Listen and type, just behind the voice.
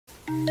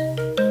Hi,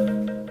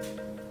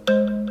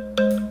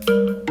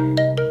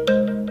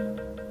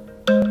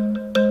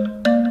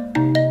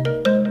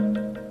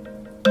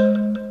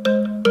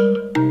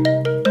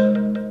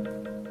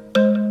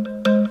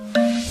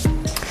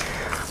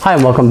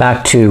 and welcome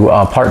back to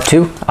part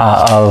 2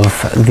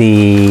 of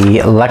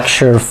the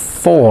lecture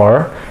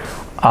for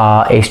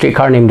A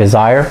Streetcar Named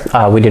Desire.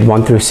 We did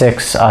 1 through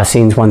 6,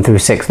 scenes 1 through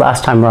 6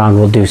 last time around.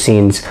 We'll do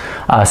scenes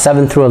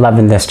 7 through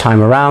 11 this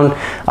time around.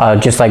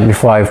 Just like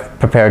before, I've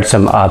prepared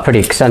some pretty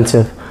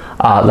extensive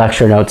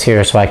lecture notes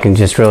here, so I can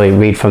just really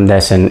read from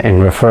this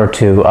and refer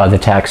to the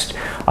text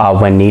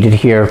when needed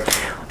here.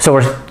 So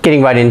we're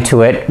getting right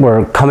into it.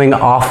 We're coming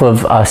off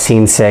of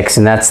scene 6,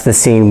 and that's the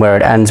scene where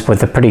it ends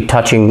with a pretty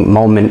touching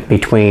moment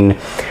between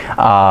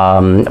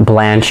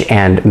Blanche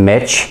and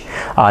Mitch.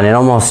 And it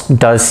almost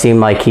does seem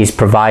like he's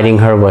providing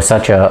her with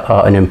such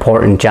an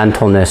important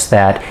gentleness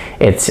that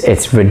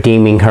it's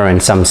redeeming her in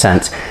some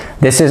sense.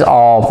 This is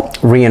all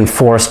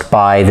reinforced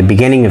by the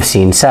beginning of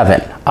scene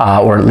 7,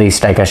 or at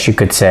least I guess you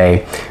could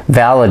say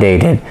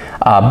validated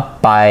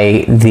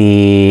by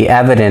the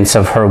evidence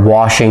of her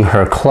washing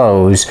her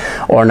clothes,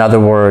 or in other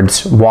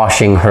words,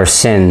 washing her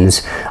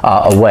sins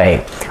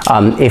away.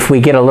 If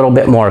we get a little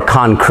bit more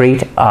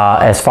concrete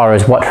as far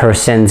as what her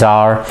sins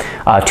are,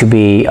 to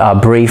be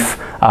brief,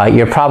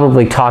 you're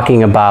probably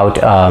talking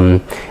about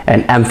an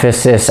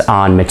emphasis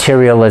on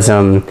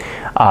materialism.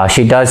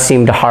 She does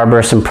seem to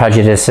harbor some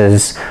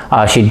prejudices.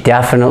 She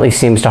definitely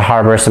seems to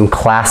harbor some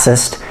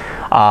classist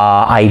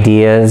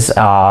ideas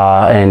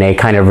and a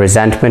kind of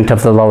resentment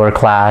of the lower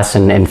class,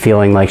 and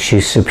feeling like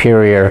she's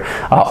superior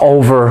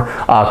over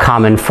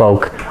common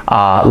folk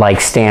like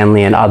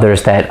Stanley and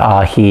others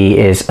that he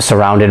is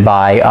surrounded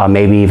by,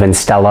 maybe even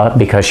Stella,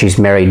 because she's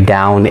married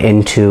down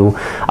into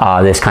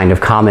this kind of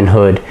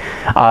commonhood.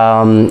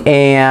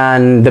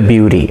 And the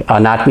beauty,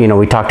 not, you know,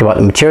 we talked about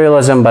the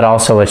materialism, but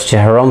also it's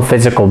to her own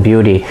physical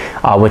beauty,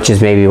 which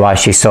is maybe why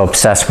she's so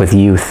obsessed with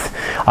youth,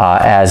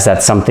 as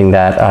that's something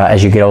that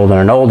as you get older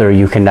and older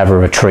you can never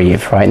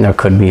retrieve, right? And there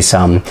could be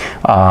some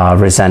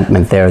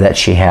resentment there that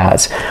she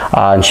has,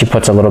 and she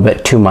puts a little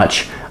bit too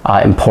much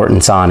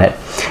importance on it.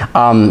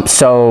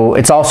 So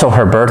it's also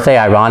her birthday.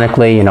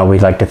 Ironically, you know, we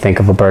like to think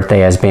of a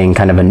birthday as being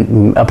kind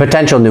of a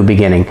potential new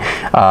beginning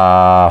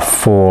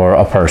for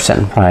a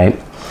person, right?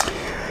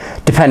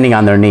 Depending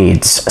on their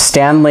needs.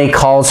 Stanley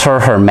calls her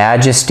Her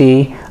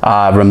Majesty,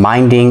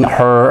 reminding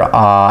her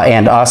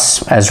and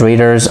us as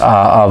readers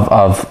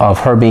of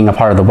her being a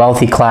part of the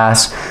wealthy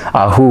class,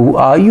 who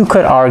you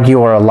could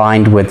argue are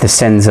aligned with the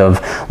sins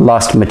of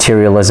lust,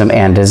 materialism,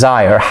 and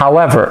desire.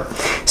 However,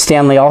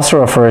 Stanley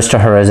also refers to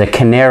her as a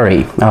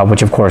canary,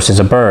 which of course is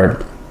a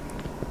bird.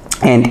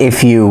 And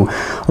if you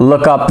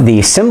look up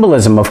the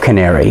symbolism of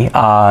canary,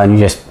 and you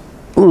just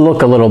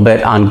look a little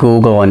bit on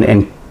Google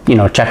and you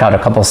know, check out a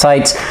couple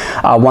sites,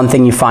 one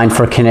thing you find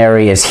for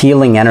canary is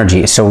healing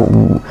energy. So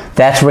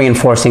that's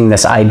reinforcing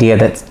this idea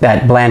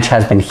that Blanche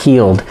has been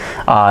healed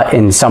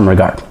in some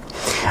regard.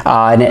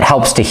 And it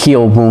helps to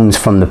heal wounds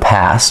from the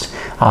past.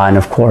 And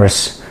of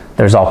course,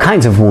 there's all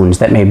kinds of wounds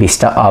that maybe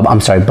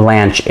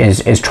Blanche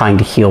is trying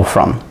to heal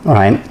from,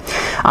 right?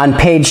 On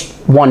page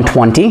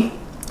 120,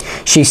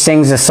 she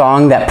sings a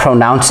song that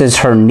pronounces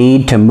her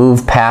need to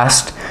move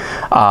past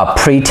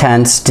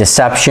pretense,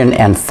 deception,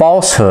 and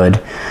falsehood,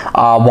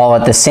 while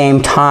at the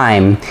same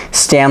time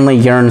Stanley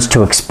yearns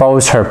to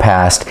expose her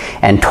past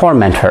and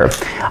torment her.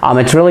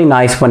 It's really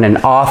nice when an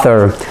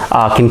author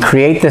can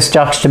create this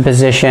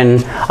juxtaposition,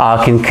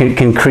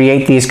 can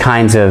create these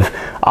kinds of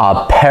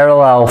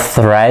parallel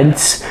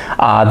threads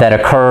that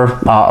occur,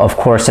 of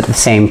course, at the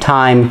same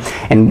time.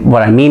 And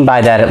what I mean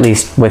by that, at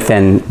least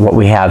within what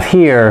we have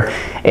here,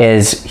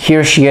 is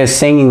here she is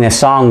singing this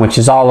song, which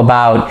is all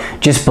about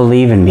just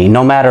believe in me,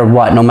 no matter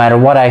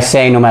what I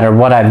say, no matter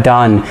what I've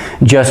done,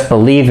 just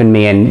believe in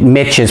me. And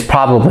Mitch is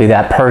probably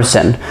that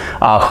person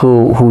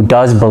who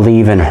does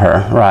believe in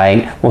her,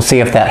 right? We'll see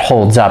if that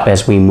holds up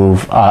as we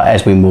move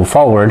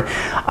forward.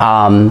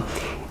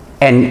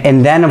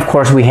 And then, of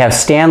course, we have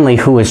Stanley,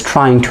 who is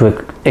trying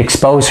to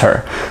expose her,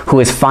 who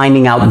is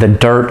finding out the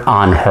dirt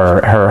on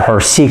her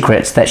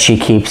secrets that she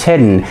keeps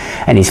hidden.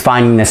 And he's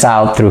finding this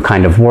out through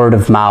kind of word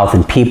of mouth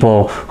and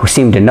people who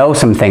seem to know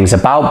some things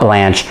about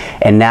Blanche.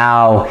 And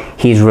now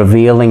he's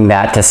revealing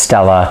that to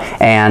Stella,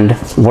 and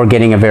we're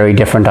getting a very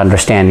different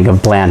understanding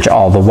of Blanche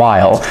all the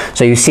while.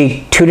 So you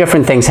see two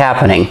different things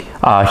happening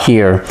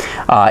here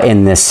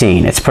in this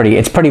scene. It's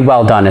pretty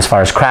well done as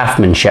far as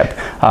craftsmanship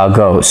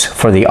goes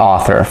for the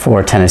author,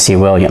 for Tennessee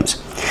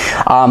Williams.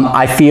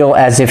 I feel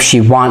as if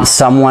she wants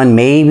someone,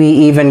 maybe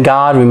even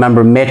God.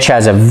 Remember, Mitch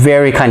has a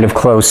very kind of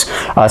close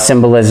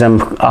symbolism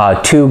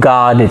to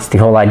God. It's the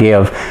whole idea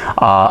of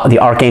the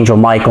Archangel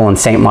Michael and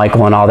Saint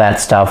Michael and all that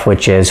stuff,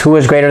 which is, who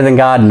is greater than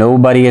God?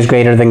 Nobody is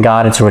greater than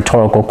God. It's a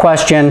rhetorical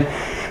question.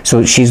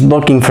 So she's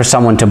looking for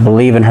someone to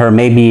believe in her,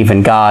 maybe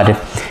even God,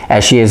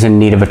 as she is in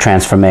need of a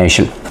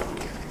transformation.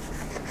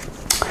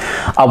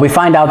 We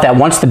find out that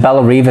once the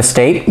Bellarive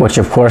estate, which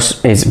of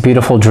course is a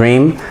beautiful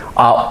dream,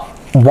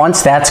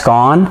 once that's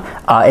gone,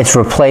 it's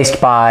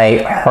replaced by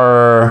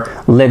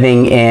her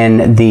living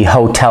in the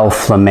Hotel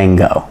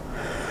Flamingo.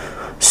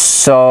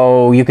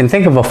 So you can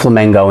think of a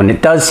flamingo, and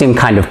it does seem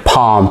kind of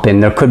pomp,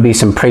 and there could be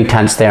some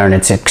pretense there, and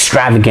it's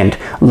extravagant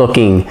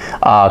looking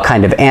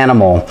kind of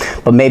animal,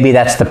 but maybe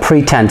that's the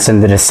pretense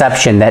and the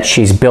deception that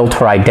she's built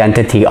her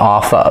identity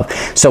off of.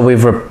 So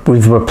we've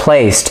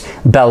replaced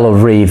Belle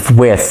Reve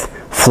with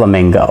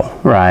flamingo,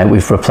 right?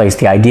 We've replaced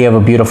the idea of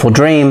a beautiful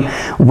dream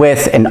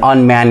with an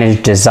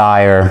unmanaged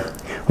desire,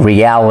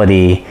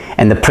 reality,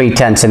 and the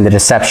pretense and the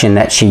deception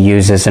that she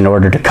uses in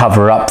order to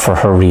cover up for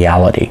her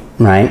reality,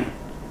 right?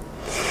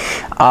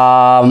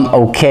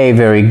 Okay,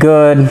 very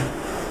good.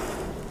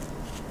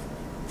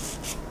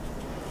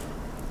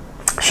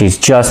 She's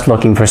just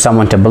looking for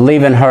someone to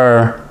believe in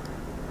her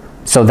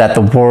so that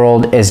the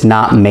world is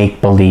not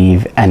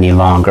make-believe any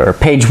longer.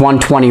 Page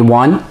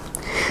 121.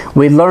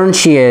 We learn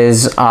she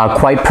is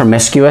quite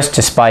promiscuous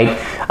despite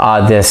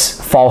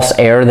this false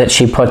air that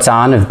she puts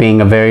on of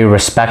being a very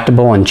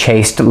respectable and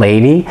chaste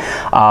lady.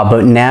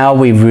 But now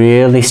we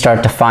really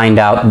start to find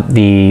out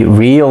the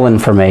real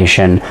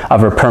information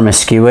of her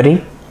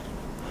promiscuity.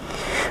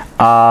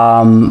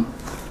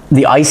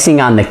 The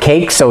icing on the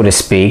cake, so to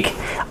speak,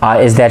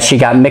 is that she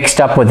got mixed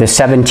up with a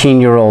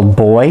 17-year-old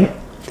boy,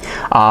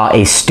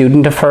 a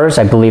student of hers.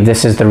 I believe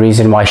this is the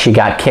reason why she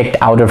got kicked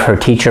out of her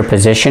teacher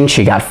position.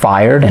 She got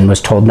fired and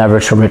was told never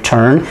to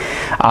return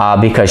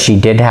because she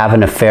did have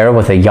an affair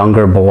with a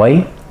younger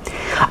boy.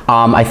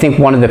 I think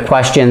one of the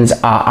questions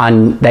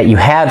that you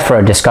had for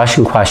a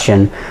discussion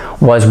question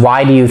was,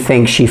 why do you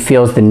think she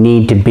feels the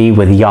need to be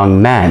with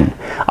young men?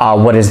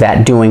 What is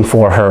that doing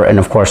for her? And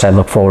of course, I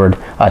look forward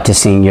to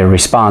seeing your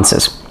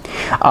responses.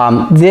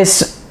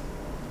 This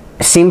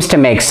seems to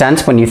make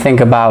sense when you think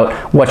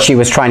about what she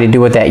was trying to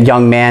do with that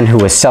young man who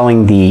was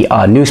selling the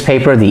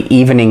newspaper, the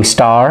Evening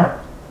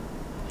Star,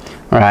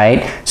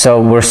 right?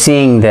 So we're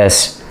seeing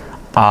this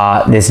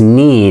this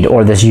need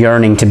or this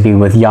yearning to be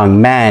with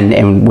young men,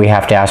 and we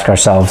have to ask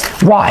ourselves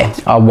why.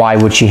 Why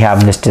would she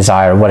have this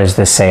desire? What does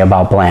this say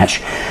about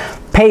Blanche?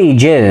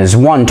 Pages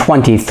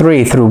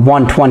 123 through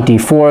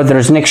 124,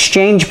 there's an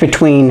exchange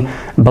between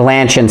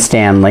Blanche and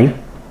Stanley.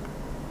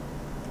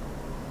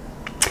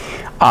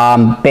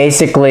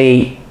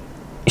 Basically,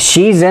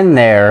 she's in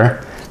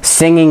there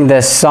singing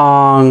this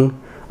song,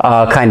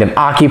 kind of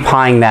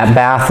occupying that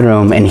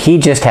bathroom, and he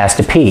just has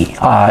to pee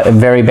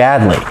very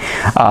badly.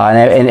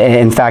 And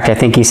in fact, I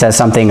think he says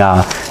something,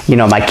 you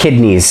know, my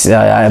kidneys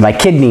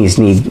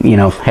need, you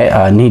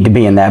know, need to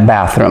be in that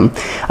bathroom.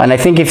 And I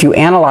think if you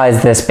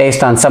analyze this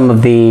based on some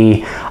of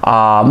the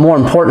more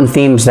important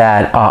themes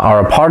that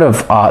are a part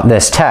of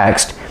this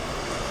text,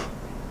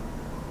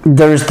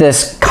 there's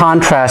this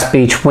contrast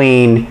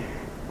between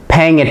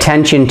paying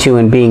attention to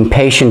and being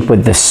patient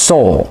with the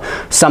soul,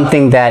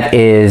 something that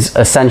is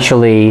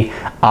essentially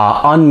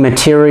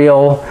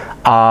unmaterial,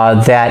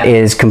 that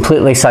is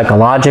completely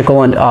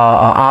psychological, and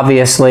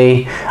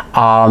obviously,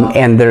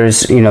 and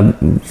there's, you know,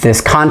 this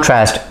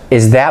contrast.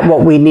 Is that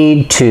what we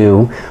need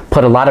to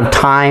put a lot of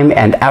time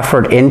and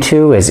effort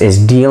into, is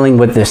dealing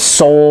with the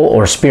soul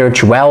or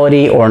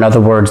spirituality, or in other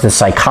words, the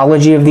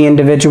psychology of the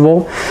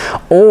individual?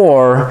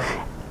 Or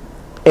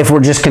if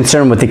we're just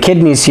concerned with the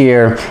kidneys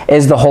here,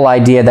 is the whole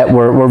idea that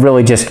we're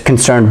really just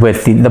concerned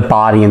with the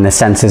body and the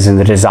senses and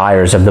the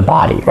desires of the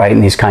body, right?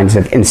 And these kinds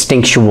of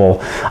instinctual,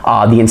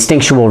 the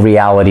instinctual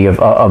reality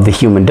of the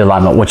human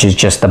dilemma, which is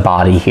just the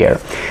body here.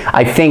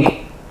 I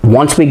think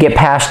once we get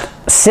past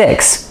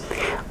 6,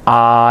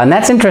 and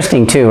that's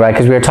interesting too, right?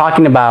 Because we were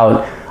talking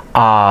about,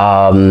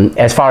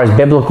 as far as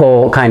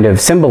biblical kind of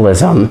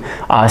symbolism,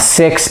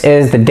 6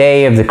 is the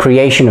day of the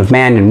creation of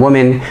man and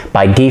woman.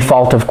 By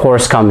default, of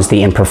course, comes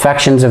the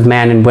imperfections of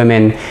man and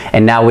women,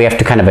 and now we have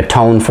to kind of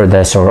atone for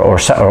this or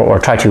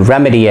try to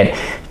remedy it.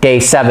 Day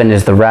 7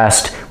 is the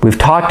rest. We've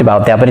talked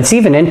about that, but it's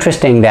even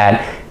interesting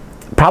that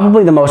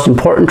probably the most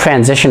important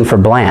transition for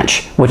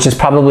Blanche, which is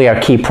probably our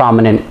key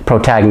prominent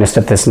protagonist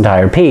of this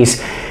entire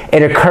piece,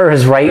 it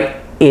occurs right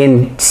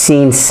in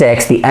scene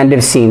 6, the end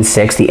of scene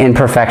 6, the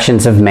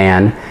imperfections of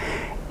man,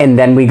 and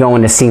then we go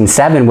into scene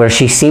 7, where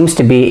she seems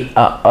to be,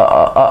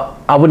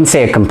 I wouldn't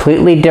say a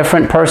completely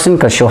different person,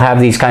 because she'll have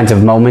these kinds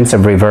of moments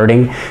of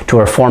reverting to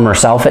her former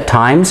self at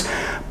times,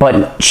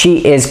 but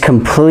she is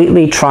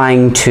completely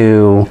trying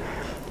to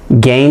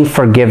gain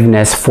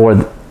forgiveness for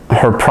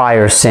her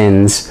prior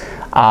sins,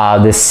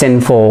 the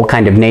sinful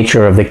kind of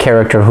nature of the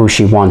character who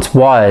she once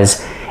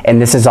was. And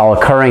this is all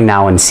occurring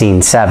now in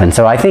scene 7.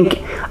 So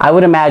I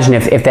would imagine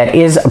if that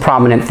is a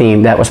prominent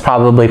theme, that was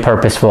probably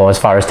purposeful as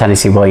far as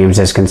Tennessee Williams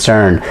is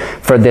concerned,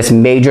 for this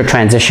major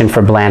transition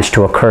for Blanche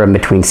to occur in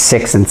between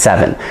 6 and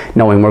 7,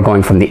 knowing we're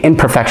going from the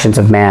imperfections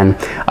of man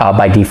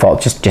by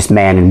default, just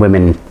man and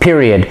women,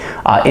 period,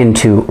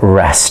 into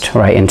rest,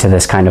 right, into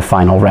this kind of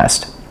final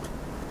rest.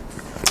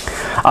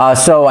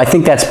 So I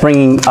think that's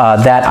bringing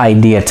that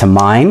idea to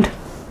mind.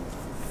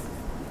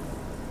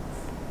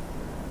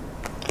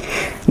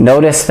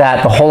 Notice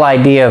that the whole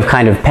idea of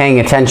kind of paying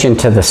attention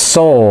to the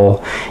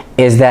soul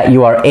is that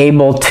you are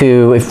able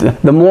to,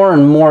 the more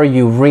and more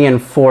you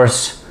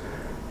reinforce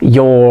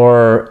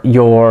your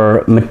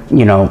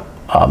you know,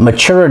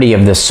 maturity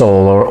of the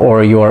soul,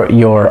 or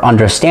your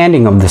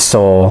understanding of the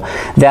soul,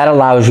 that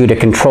allows you to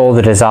control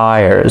the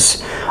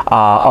desires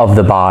of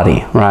the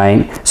body,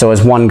 right? So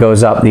as one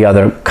goes up, the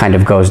other kind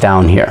of goes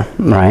down here,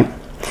 right?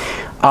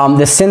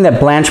 The sin that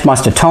Blanche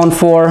must atone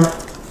for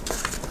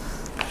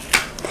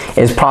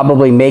is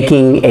probably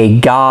making a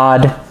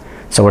god.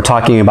 So we're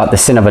talking about the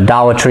sin of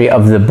idolatry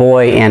of the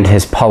boy and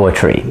his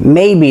poetry.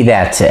 Maybe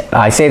that's it.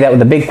 I say that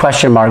with a big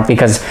question mark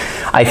because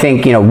I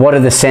think, you know, what are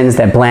the sins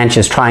that Blanche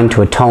is trying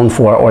to atone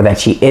for, or that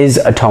she is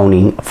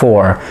atoning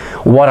for?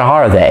 What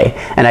are they?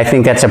 And I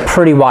think that's a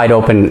pretty wide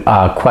open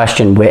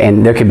question,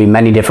 and there could be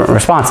many different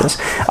responses.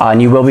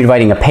 And you will be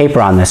writing a paper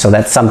on this, so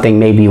that's something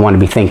maybe you want to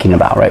be thinking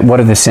about, right?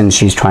 What are the sins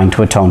she's trying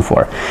to atone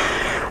for?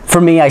 For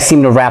me, I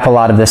seem to wrap a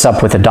lot of this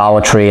up with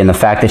idolatry and the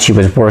fact that she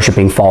was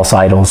worshiping false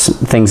idols,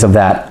 things of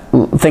that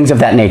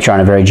nature on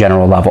a very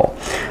general level.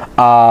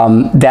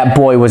 That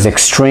boy was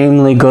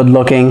extremely good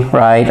looking,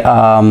 right?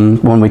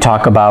 When we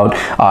talk about,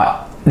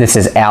 this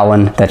is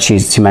Alan that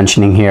she's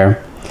mentioning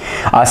here.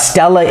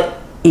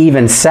 Stella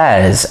even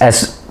says,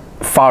 as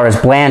far as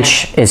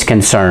Blanche is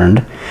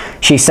concerned,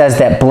 she says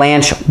that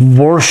Blanche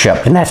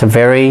worshipped, and that's a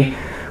very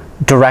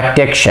direct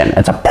diction.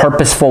 It's a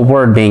purposeful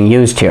word being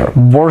used here.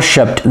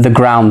 Worshipped the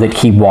ground that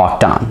he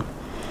walked on.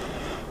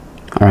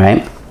 All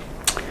right.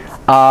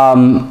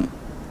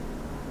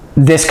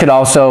 This could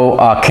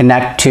also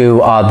connect to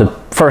the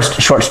first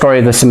short story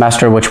of the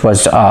semester, which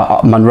was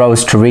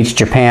Monroe's To Reach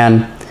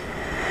Japan.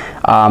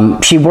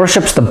 She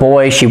worships the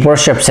boy. She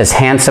worships his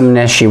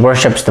handsomeness. She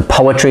worships the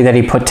poetry that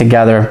he put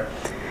together.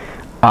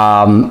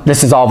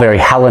 This is all very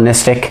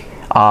Hellenistic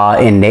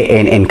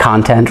in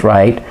content,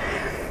 right?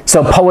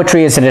 So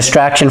poetry is a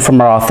distraction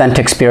from our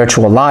authentic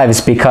spiritual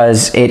lives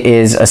because it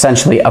is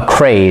essentially a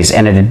craze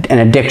and an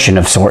addiction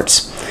of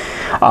sorts.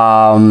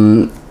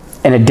 An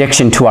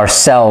addiction to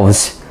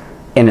ourselves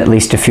in at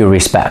least a few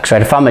respects,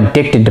 right? If I'm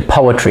addicted to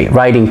poetry,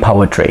 writing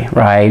poetry,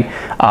 right?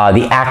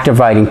 The act of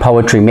writing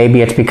poetry,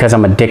 maybe it's because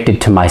I'm addicted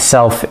to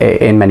myself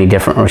in many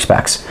different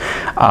respects.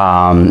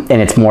 And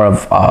it's more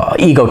of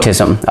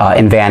egotism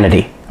and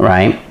vanity,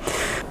 right?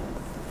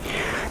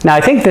 Now,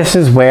 I think this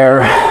is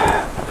where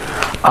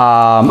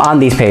on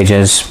these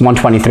pages,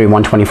 123,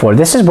 124,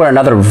 this is where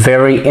another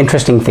very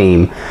interesting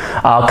theme,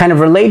 kind of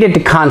related to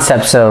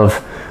concepts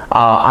of,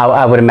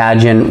 I would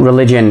imagine,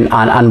 religion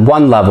on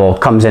one level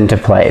comes into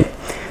play.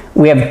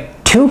 We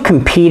have two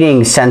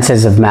competing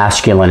senses of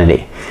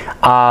masculinity.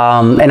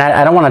 And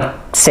I don't want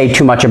to say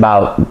too much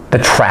about the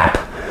trap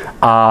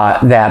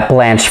that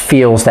Blanche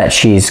feels that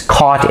she's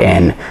caught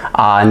in.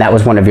 And that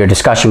was one of your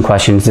discussion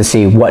questions, to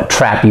see what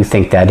trap you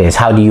think that is.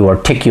 How do you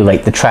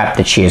articulate the trap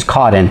that she is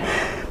caught in?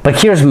 But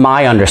here's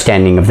my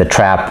understanding of the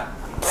trap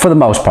for the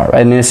most part,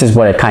 and this is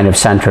what it kind of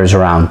centers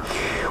around.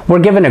 We're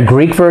given a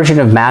Greek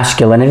version of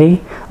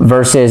masculinity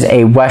versus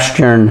a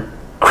Western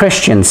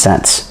Christian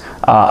sense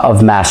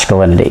of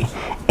masculinity.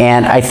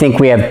 And I think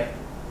we have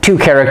two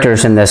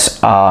characters in this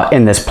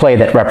play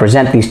that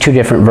represent these two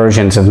different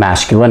versions of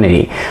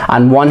masculinity.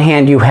 On one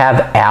hand, you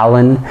have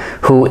Alan,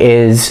 who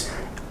is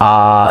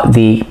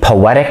the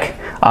poetic,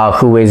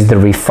 who is the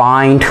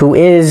refined, who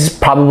is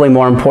probably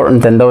more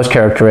important than those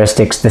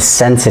characteristics, the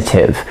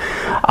sensitive,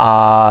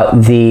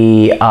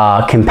 the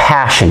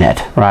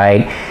compassionate,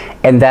 right?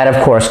 And that,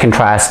 of course,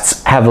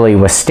 contrasts heavily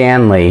with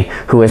Stanley,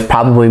 who is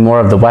probably more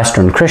of the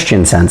Western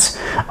Christian sense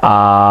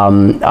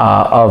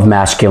of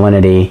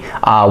masculinity,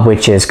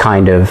 which is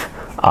kind of,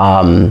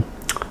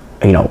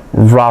 you know,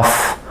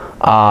 rough,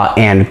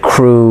 and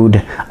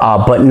crude,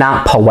 but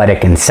not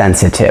poetic and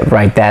sensitive,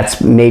 right?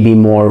 That's maybe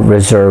more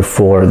reserved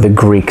for the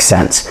Greek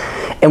sense.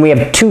 And we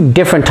have two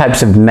different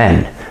types of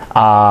men.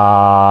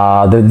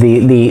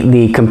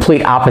 The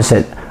complete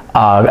opposite,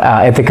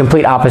 at the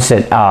complete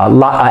opposite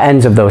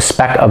ends of the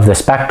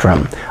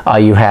spectrum,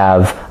 you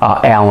have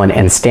Alan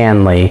and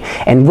Stanley.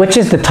 And which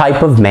is the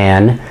type of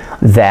man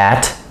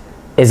that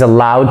is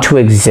allowed to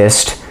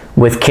exist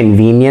with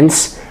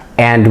convenience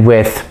and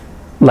with,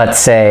 let's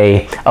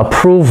say,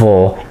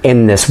 approval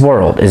in this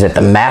world? Is it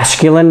the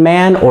masculine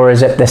man, or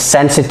is it the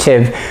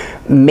sensitive,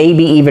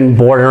 maybe even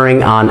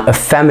bordering on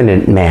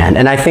effeminate man?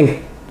 And I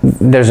think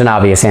there's an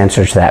obvious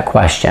answer to that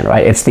question,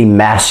 right? It's the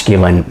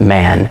masculine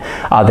man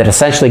that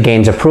essentially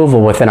gains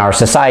approval within our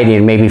society,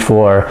 and maybe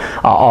for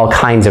all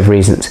kinds of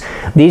reasons.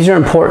 These are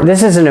important.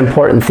 This is an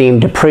important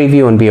theme to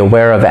preview and be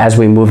aware of as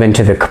we move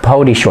into the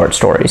Capote short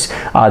stories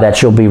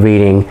that you'll be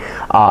reading,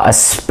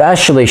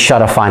 especially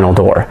Shut a Final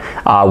Door,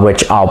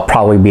 which I'll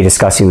probably be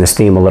discussing this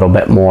theme a little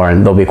bit more,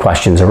 and there'll be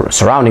questions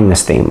surrounding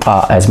this theme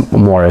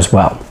as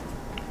well.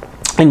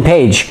 On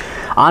page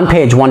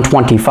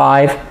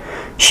 125,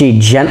 she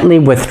gently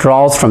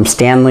withdraws from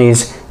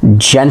Stanley's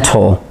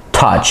gentle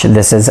touch.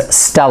 This is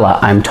Stella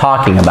I'm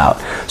talking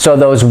about. So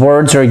those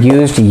words are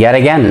used yet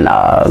again.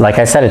 Like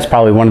I said, it's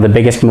probably one of the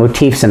biggest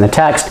motifs in the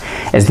text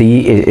is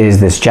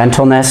this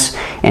gentleness.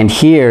 And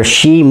here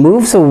she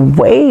moves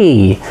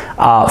away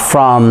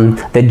from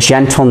the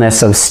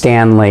gentleness of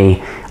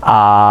Stanley,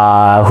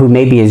 who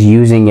maybe is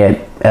using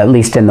it at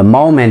least in the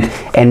moment,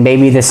 and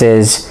maybe this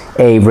is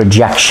a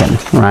rejection,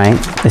 right?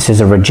 This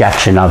is a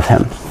rejection of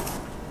him.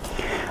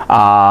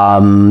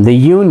 The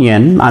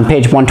union, on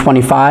page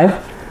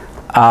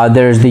 125,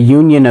 there's the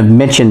union of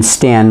Mitch and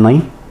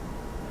Stanley,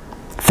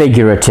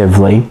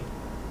 figuratively.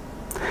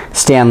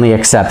 Stanley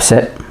accepts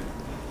it.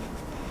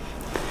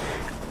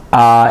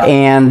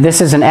 And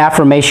this is an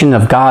affirmation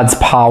of God's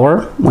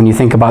power when you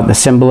think about the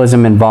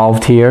symbolism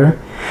involved here.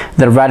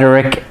 The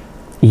rhetoric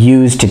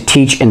used to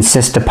teach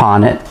insists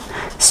upon it.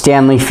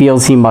 Stanley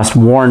feels he must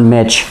warn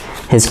Mitch.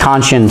 His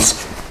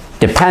conscience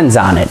depends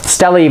on it.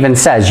 Stella even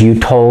says, you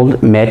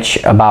told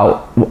Mitch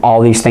about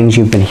all these things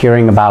you've been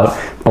hearing about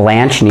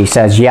Blanche, and he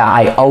says, yeah,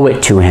 I owe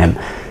it to him.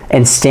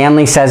 And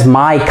Stanley says,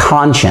 my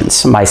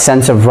conscience, my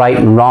sense of right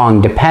and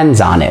wrong depends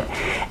on it.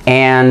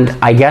 And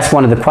I guess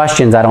one of the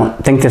questions, I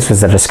don't think this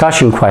was a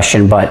discussion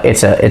question, but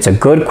it's a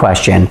good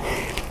question.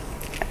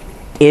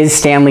 Is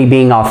Stanley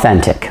being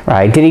authentic,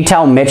 right? Did he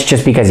tell Mitch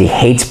just because he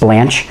hates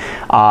Blanche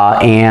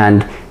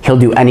and he'll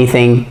do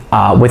anything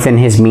within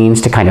his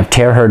means to kind of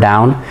tear her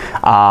down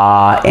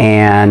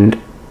and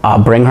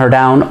bring her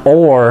down?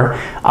 Or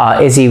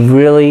is he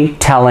really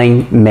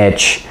telling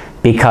Mitch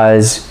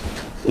because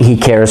he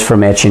cares for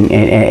Mitch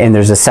and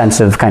there's a sense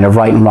of kind of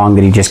right and wrong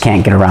that he just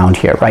can't get around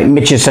here, right?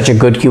 Mitch is such a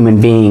good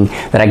human being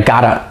that I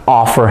gotta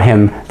offer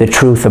him the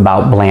truth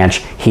about Blanche.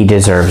 He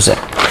deserves it.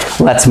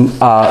 Let's,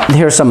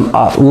 here's some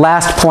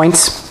last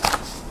points.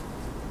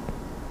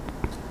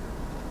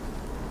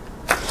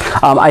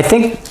 I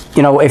think,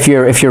 you know, if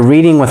you're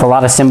reading with a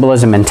lot of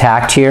symbolism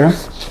intact here,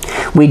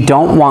 we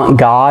don't want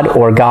God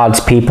or God's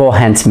people,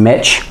 hence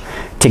Mitch,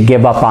 to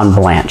give up on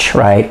Blanche,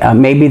 right?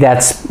 Maybe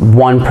that's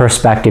one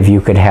perspective you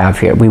could have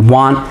here. We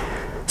want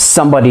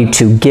somebody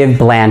to give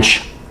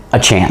Blanche a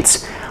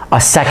chance,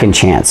 a second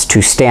chance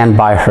to stand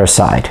by her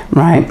side,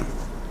 right?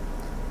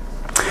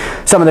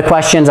 Some of the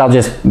questions, I'll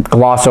just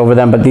gloss over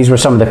them, but these were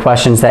some of the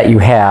questions that you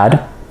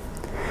had.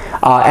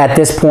 At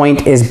this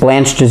point, is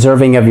Blanche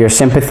deserving of your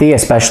sympathy,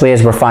 especially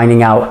as we're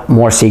finding out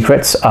more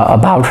secrets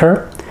about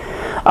her?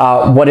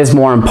 What is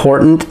more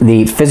important,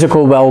 the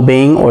physical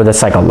well-being or the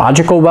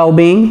psychological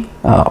well-being?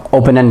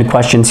 Open-ended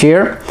questions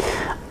here.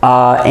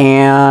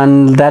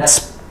 And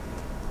that's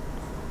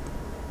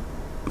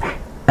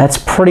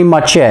pretty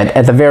much it.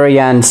 At the very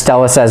end,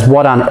 Stella says,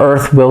 what on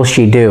earth will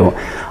she do?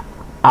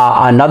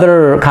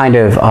 Another kind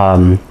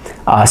of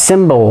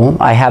symbol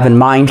I have in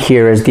mind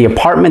here is the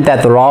apartment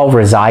that they're all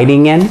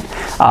residing in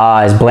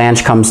as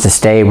Blanche comes to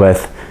stay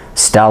with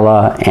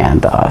Stella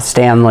and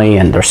Stanley,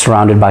 and they're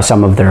surrounded by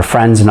some of their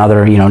friends and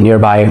other, you know,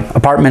 nearby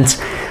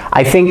apartments.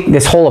 I think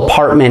this whole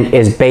apartment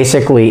is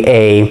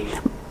basically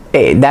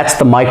that's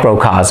the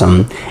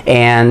microcosm,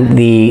 and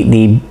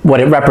the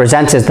what it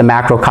represents is the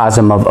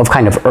macrocosm of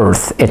kind of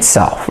Earth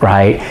itself,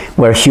 right,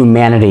 where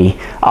humanity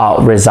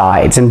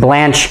resides. And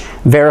Blanche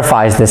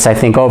verifies this, I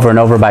think, over and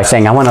over by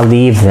saying, I want to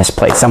leave this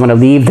place. I want to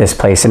leave this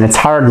place. And it's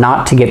hard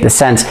not to get the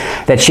sense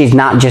that she's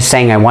not just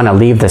saying, I want to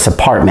leave this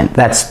apartment.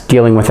 That's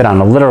dealing with it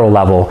on a literal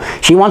level.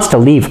 She wants to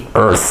leave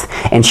Earth,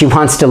 and she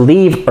wants to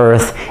leave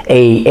Earth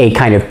a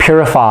kind of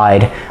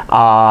purified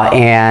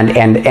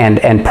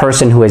and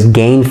person who has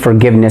gained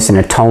forgiveness and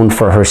atoned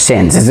for her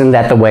sins. Isn't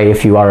that the way,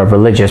 if you are a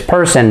religious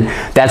person,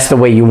 that's the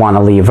way you want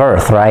to leave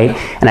Earth, right?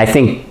 And I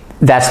think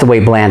that's the way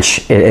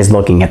Blanche is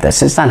looking at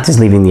this. It's not just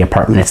leaving the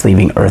apartment, it's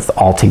leaving Earth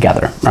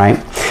altogether, right?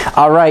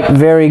 All right,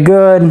 very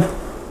good.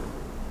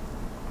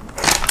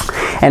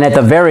 And at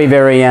the very,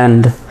 very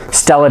end,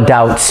 Stella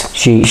doubts,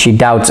 she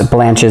doubts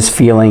Blanche's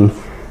feeling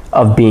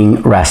of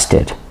being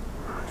rested,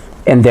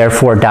 and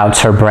therefore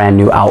doubts her brand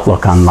new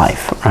outlook on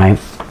life, right?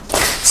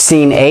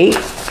 Scene 8,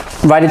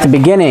 right at the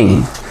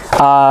beginning.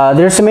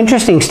 There's some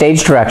interesting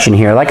stage direction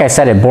here. Like I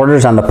said, it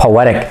borders on the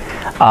poetic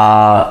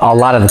a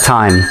lot of the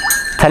time.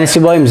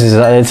 Tennessee Williams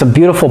it's a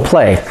beautiful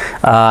play.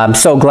 I'm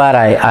so glad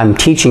I'm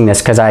teaching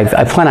this, because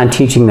I plan on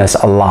teaching this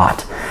a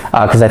lot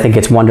because I think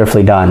it's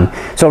wonderfully done.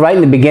 So right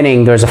in the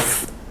beginning, there's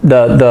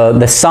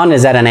the sun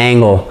is at an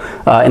angle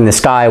in the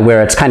sky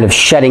where it's kind of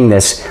shedding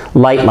this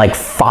light like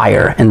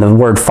fire, and the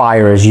word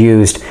fire is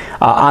used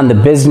on the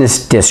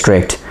business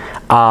district.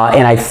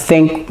 And I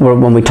think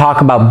when we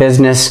talk about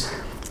business,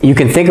 you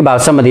can think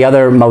about some of the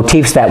other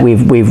motifs that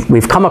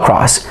we've come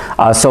across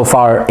so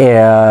far,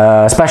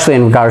 especially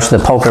in regards to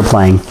the poker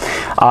playing.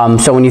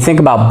 So when you think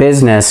about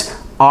business,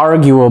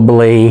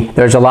 arguably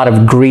there's a lot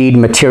of greed,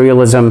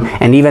 materialism,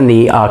 and even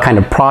the kind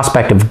of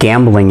prospect of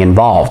gambling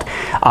involved.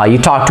 You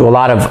talk to a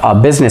lot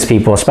of business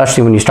people,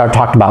 especially when you start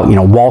talking about, you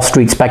know, Wall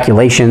Street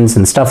speculations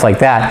and stuff like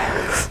that.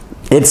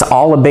 It's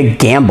all a big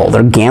gamble.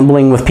 They're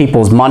gambling with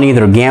people's money.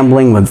 They're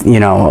gambling with, you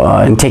know,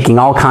 and taking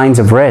all kinds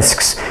of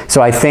risks.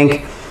 So I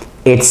think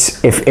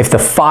it's, if the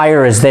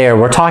fire is there,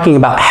 we're talking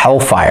about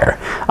hellfire.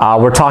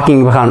 We're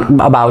talking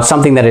about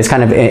something that is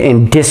kind of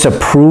in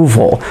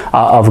disapproval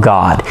of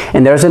God.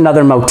 And there's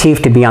another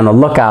motif to be on the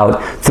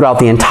lookout throughout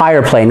the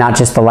entire play, not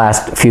just the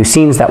last few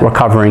scenes that we're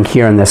covering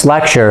here in this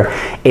lecture,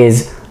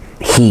 is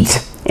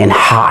heat and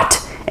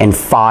hot and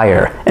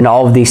fire and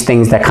all of these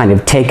things that kind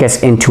of take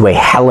us into a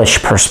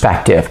hellish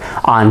perspective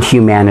on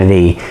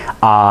humanity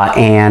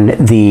and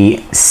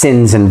the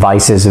sins and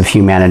vices of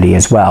humanity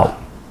as well.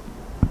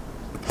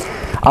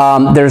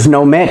 There's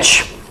no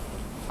Mitch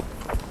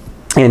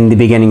in the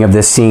beginning of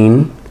this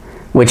scene,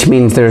 which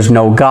means there's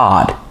no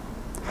God.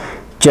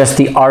 Just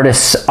the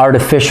artist's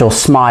artificial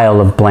smile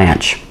of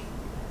Blanche.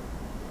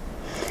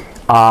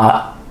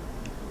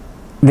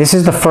 This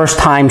is the first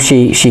time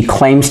she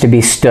claims to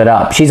be stood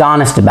up. She's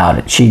honest about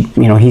it.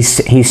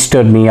 He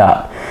stood me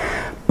up.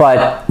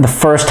 But the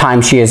first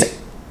time she has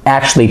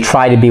actually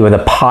tried to be with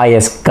a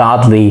pious,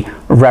 godly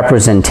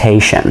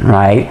representation,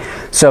 right?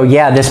 So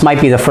yeah, this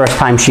might be the first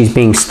time she's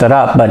being stood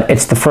up, but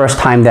it's the first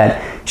time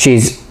that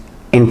she's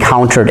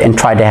encountered and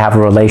tried to have a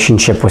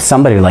relationship with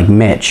somebody like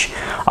Mitch.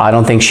 I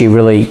don't think she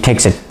really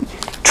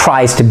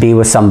tries to be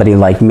with somebody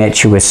like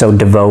Mitch, who is so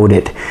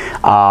devoted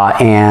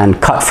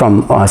and cut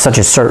from such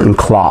a certain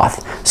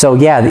cloth. So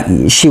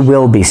yeah, she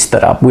will be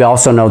stood up. We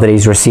also know that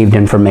he's received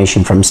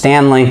information from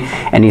Stanley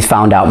and he's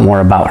found out more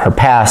about her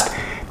past,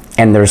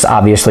 and there's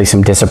obviously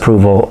some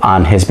disapproval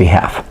on his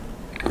behalf.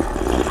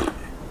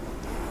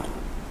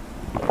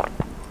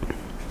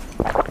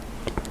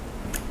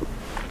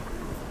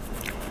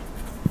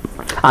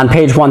 On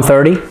page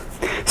 130,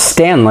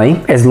 Stanley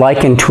is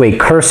likened to a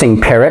cursing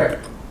parrot.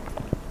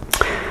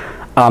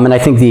 And I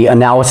think the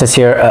analysis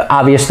here,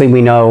 obviously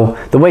we know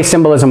the way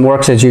symbolism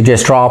works is you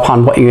just draw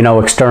upon what you know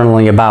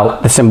externally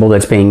about the symbol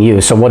that's being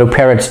used. So what do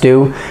parrots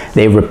do?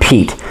 They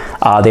repeat.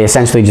 They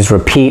essentially just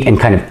repeat and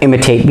kind of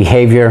imitate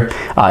behavior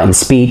in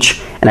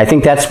speech. And I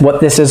think that's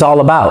what this is all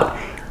about.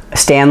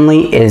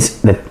 Stanley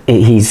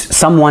he's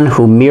someone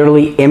who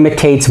merely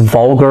imitates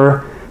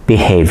vulgar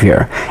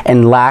behavior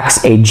and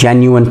lacks a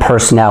genuine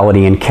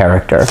personality and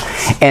character.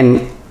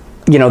 And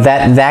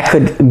that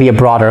could be a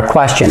broader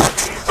question.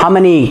 How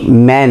many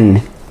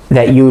men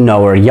that you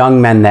know, or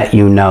young men that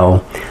you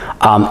know,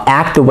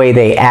 act the way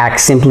they act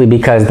simply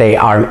because they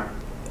are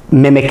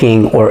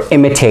mimicking or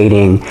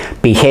imitating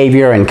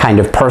behavior and kind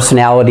of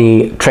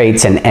personality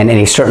traits and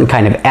a certain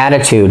kind of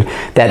attitude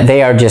that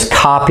they are just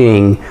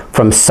copying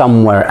from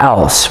somewhere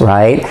else,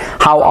 right?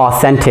 How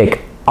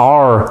authentic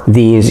are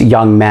these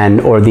young men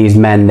or these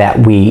men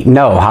that we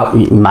know,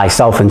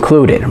 myself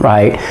included,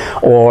 right?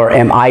 Or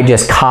am I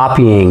just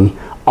copying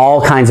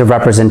all kinds of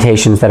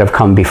representations that have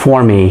come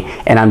before me,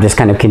 and I'm just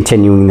kind of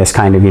continuing this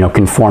kind of,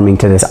 conforming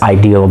to this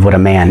ideal of what a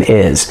man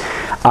is?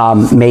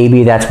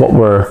 Maybe that's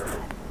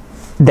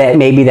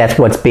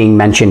what's being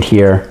mentioned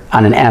here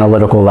on an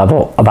analytical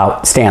level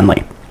about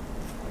Stanley.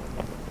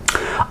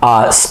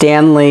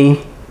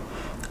 Stanley,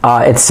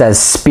 it says,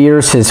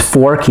 spears his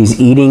fork.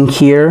 He's eating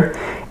here,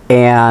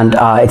 and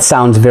it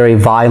sounds very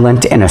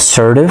violent and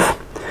assertive.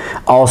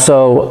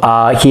 Also,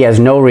 he has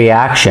no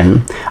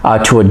reaction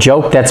to a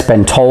joke that's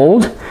been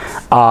told.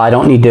 I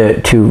don't need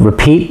to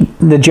repeat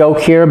the joke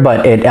here,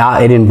 but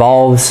it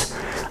involves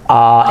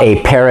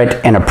a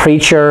parrot and a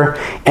preacher.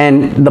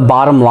 And the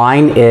bottom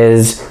line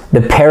is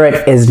the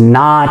parrot is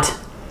not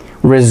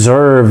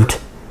reserved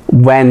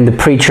when the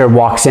preacher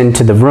walks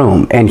into the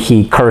room and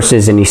he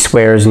curses and he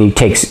swears and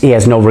he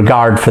has no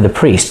regard for the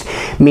priest,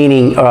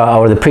 meaning,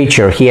 or the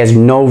preacher. He has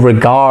no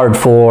regard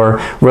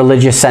for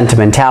religious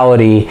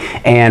sentimentality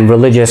and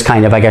religious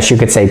kind of, I guess you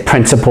could say,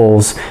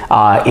 principles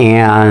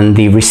and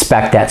the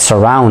respect that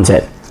surrounds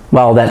it.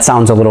 Well, that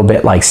sounds a little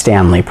bit like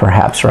Stanley,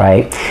 perhaps,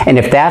 right? And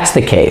if that's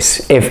the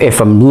case, if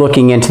I'm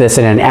looking into this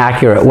in an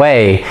accurate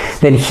way,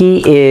 then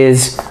he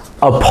is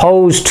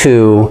opposed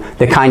to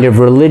the kind of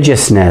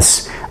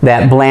religiousness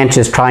that Blanche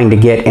is trying to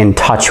get in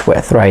touch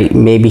with, right?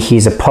 Maybe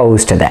he's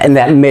opposed to that, and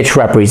that Mitch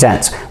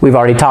represents. We've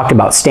already talked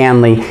about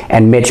Stanley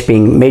and Mitch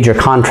being major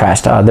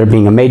contrast, there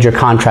being a major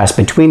contrast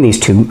between these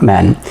two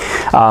men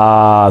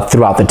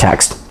throughout the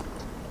text.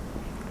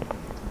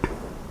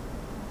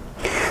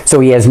 So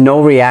he has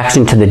no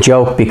reaction to the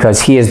joke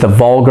because he is the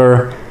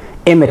vulgar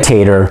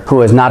imitator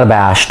who is not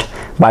abashed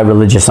by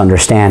religious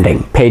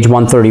understanding. Page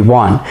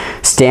 131.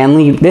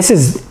 Stanley, this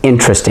is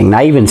interesting.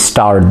 I even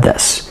starred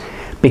this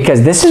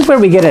because this is where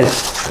we get a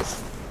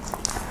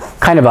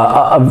kind of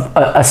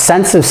a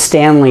sense of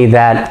Stanley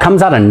that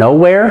comes out of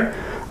nowhere.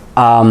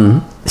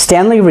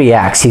 Stanley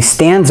reacts. He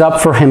stands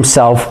up for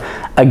himself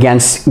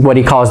against what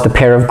he calls the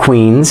pair of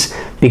queens,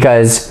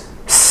 because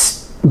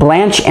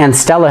Blanche and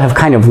Stella have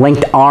kind of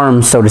linked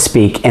arms, so to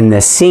speak, in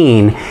this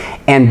scene,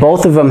 and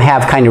both of them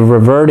have kind of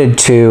reverted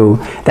to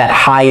that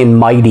high and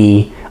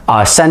mighty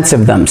sense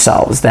of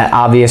themselves that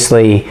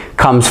obviously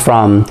comes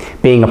from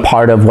being a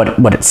part of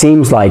what it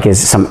seems like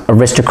is some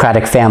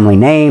aristocratic family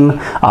name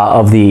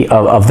of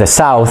the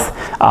South,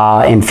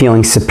 and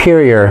feeling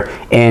superior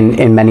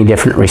in many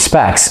different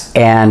respects.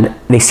 And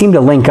they seem to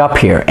link up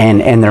here,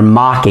 and they're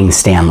mocking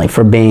Stanley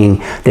for being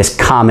this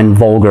common,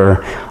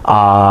 vulgar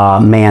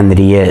man that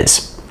he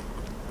is.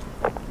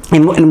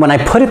 And when I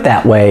put it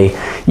that way,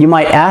 you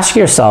might ask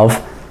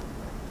yourself,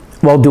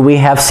 well, do we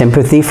have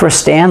sympathy for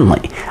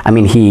Stanley? I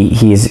mean,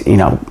 he's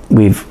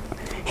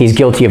He's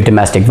guilty of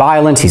domestic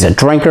violence. He's a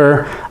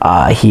drinker.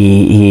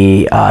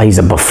 He's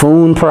a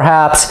buffoon,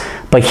 perhaps.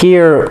 But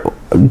here,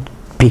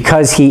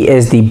 because he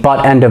is the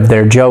butt end of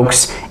their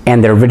jokes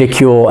and their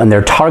ridicule, and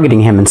they're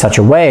targeting him in such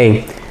a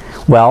way,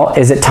 well,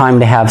 is it time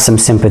to have some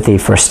sympathy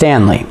for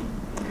Stanley?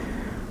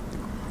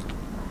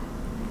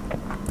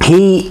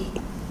 He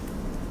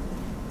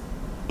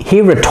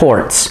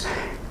retorts,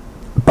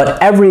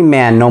 but every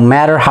man, no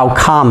matter how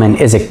common,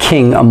 is a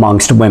king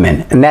amongst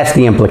women. And that's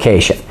the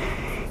implication.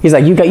 He's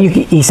like,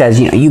 he says,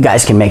 you know, you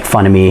guys can make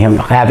fun of me,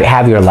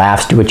 have your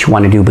laughs, do what you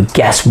want to do, but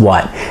guess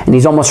what? And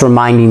he's almost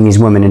reminding these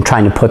women and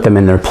trying to put them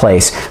in their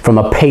place from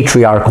a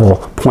patriarchal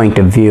point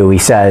of view. He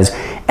says,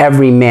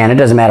 every man, it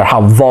doesn't matter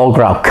how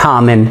vulgar, how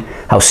common,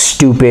 how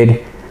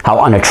stupid, how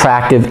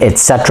unattractive,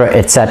 etc.,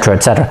 etc.,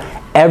 etc.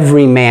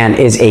 Every man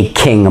is a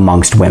king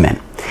amongst women.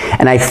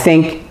 And I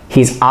think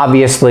he's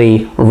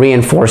obviously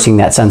reinforcing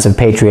that sense of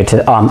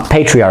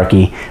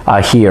patriarchy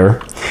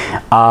here.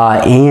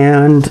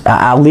 And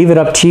I'll leave it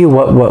up to you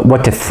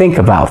what to think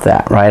about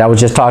that, right? I was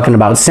just talking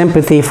about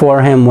sympathy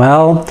for him.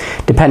 Well,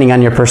 depending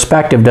on your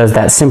perspective, does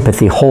that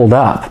sympathy hold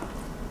up?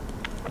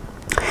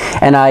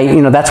 And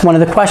that's one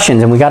of the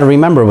questions. And we got to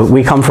remember,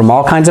 we come from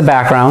all kinds of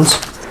backgrounds.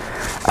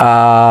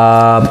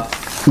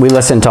 We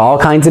listen to all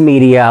kinds of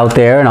media out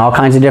there and all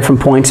kinds of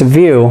different points of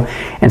view.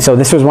 And so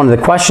this was one of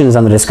the questions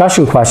on the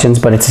discussion questions,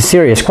 but it's a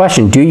serious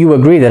question. Do you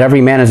agree that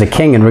every man is a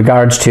king in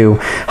regards to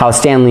how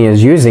Stanley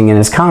is using in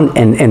this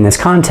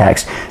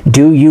context?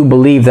 Do you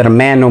believe that a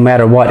man, no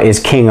matter what, is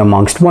king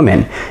amongst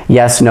women?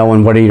 Yes, no,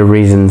 and what are your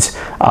reasons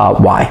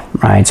why?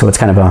 Right? So it's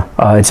kind of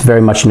it's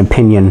very much an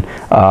opinion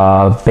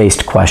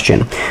based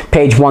question.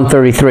 Page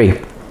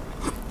 133.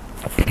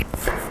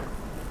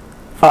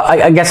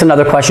 I guess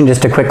another question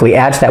just to quickly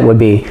add to that would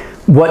be,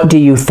 what do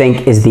you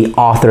think is the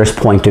author's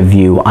point of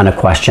view on a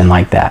question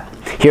like that?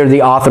 Here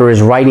the author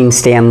is writing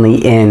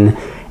Stanley in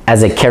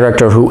as a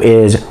character who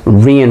is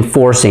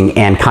reinforcing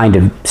and kind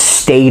of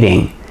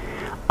stating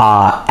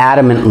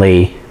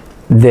adamantly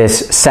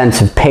this sense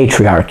of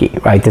patriarchy,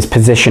 right? This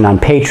position on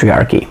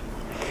patriarchy.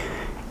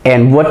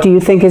 And what do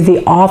you think is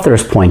the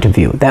author's point of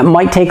view? That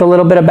might take a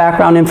little bit of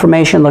background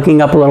information,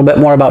 looking up a little bit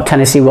more about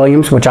Tennessee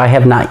Williams, which I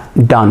have not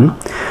done,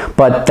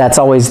 but that's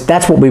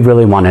what we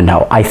really want to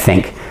know, I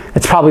think.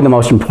 It's probably the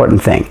most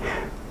important thing.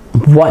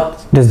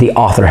 What does the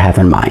author have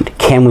in mind?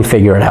 Can we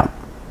figure it out?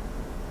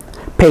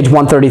 Page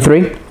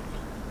 133.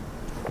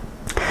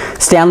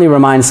 Stanley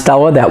reminds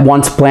Stella that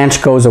once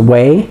Blanche goes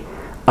away,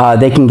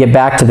 they can get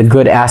back to the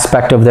good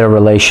aspect of their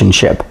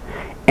relationship.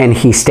 And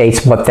he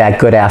states what that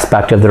good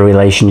aspect of the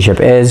relationship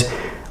is: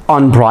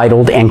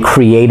 unbridled and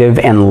creative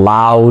and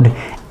loud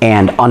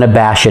and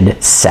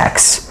unabashed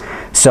sex.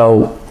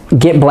 So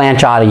get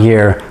Blanche out of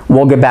here.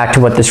 We'll get back to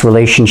what this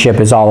relationship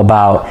is all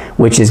about,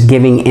 which is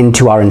giving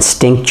into our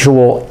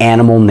instinctual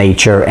animal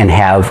nature and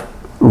have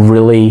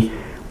really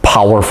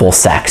powerful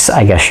sex,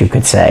 I guess you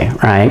could say,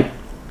 right?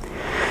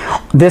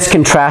 This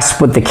contrasts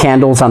with the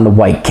candles on the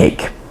white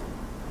cake.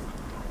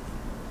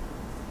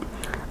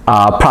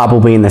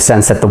 Probably in the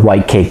sense that the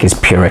white cake is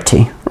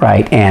purity,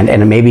 right?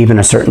 And maybe even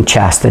a certain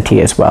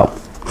chastity as well.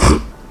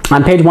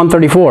 On page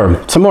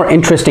 134, some more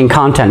interesting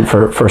content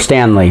for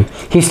Stanley.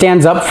 He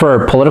stands up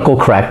for political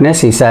correctness.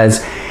 He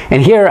says,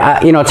 and here,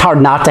 it's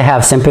hard not to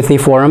have sympathy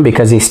for him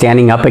because he's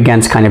standing up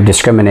against kind of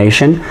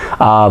discrimination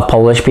of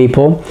Polish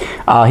people.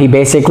 He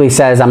basically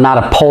says, I'm not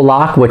a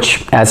Polak,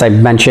 which, as I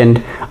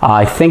mentioned,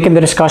 I think in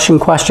the discussion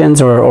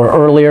questions or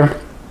earlier,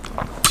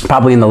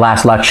 probably in the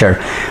last lecture.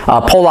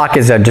 Polak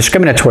is a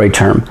discriminatory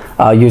term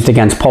used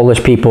against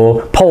Polish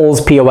people. Poles,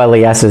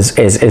 P-O-L-E-S,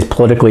 is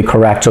politically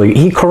correct, so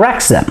he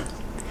corrects them.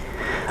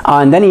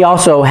 And then he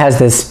also has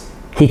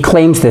he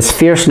claims this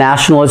fierce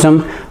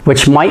nationalism,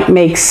 which might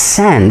make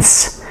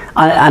sense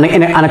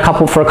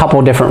for a couple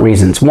of different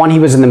reasons. One, he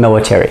was in the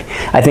military.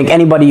 I think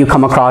anybody you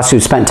come across who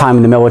spent time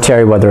in the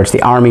military, whether it's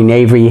the Army,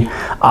 Navy,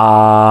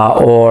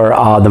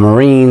 or the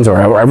Marines,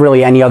 or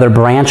really any other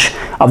branch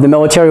of the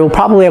military, will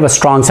probably have a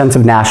strong sense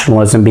of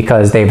nationalism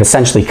because they've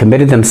essentially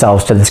committed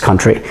themselves to this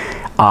country.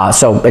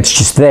 So it's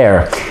just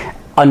there.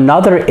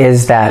 Another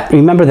is that,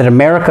 remember that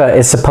America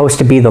is supposed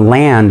to be the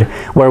land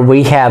where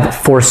we have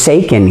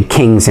forsaken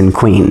kings and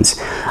queens.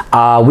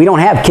 We don't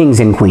have kings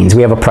and queens.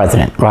 We have a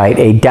president, right?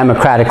 A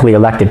democratically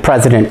elected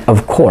president.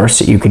 Of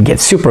course, you could get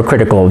super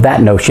critical of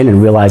that notion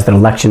and realize that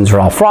elections are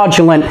all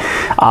fraudulent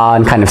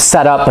and kind of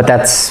set up, but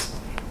that's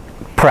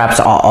perhaps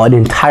an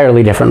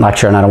entirely different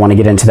lecture, and I don't want to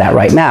get into that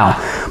right now.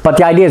 But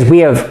the idea is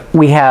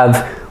we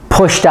have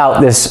pushed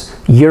out this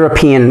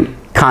European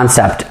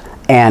concept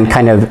and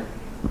kind of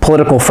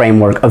political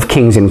framework of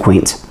kings and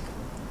queens.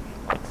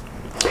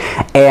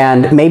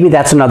 And maybe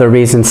that's another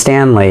reason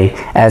Stanley,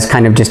 as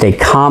kind of just a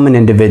common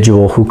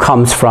individual who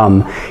comes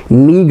from a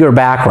meager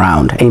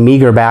background, in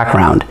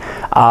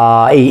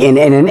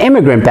an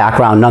immigrant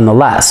background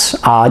nonetheless.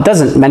 It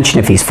doesn't mention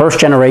if he's first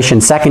generation,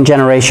 second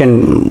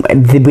generation.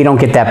 We don't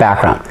get that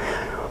background.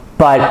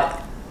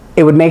 But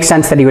it would make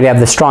sense that he would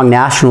have the strong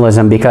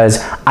nationalism, because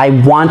I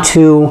want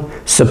to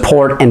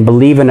support and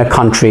believe in a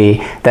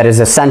country that has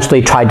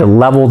essentially tried to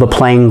level the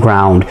playing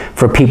ground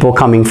for people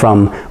coming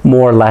from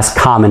more or less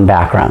common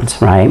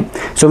backgrounds, right?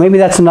 So maybe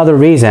that's another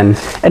reason,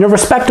 and a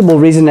respectable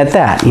reason at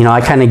that. You know, I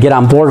kind of get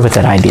on board with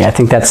that idea. I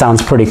think that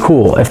sounds pretty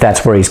cool if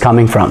that's where he's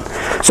coming from.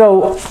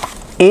 So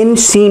in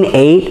scene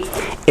 8,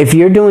 if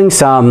you're doing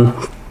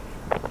some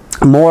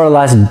more or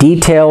less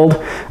detailed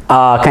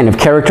kind of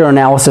character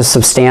analysis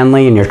of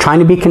Stanley, and you're trying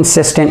to be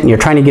consistent, and you're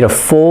trying to get a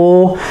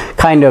full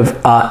kind of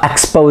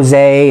expose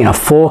and a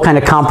full kind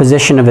of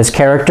composition of his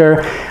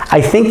character,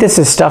 I think this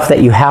is stuff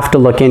that you have to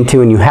look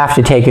into and you have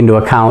to take into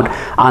account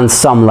on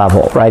some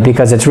level, right?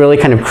 Because it's really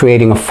kind of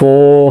creating a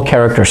full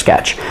character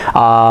sketch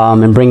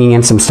and bringing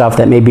in some stuff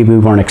that maybe we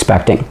weren't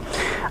expecting.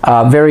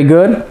 Very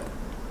good.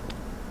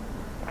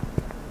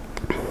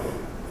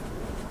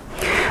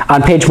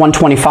 On page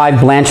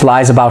 125, Blanche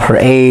lies about her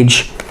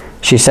age.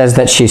 She says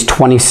that she's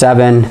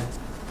 27.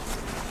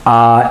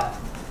 And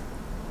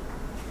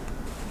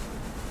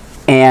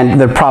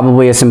there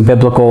probably is some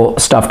biblical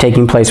stuff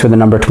taking place with the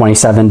number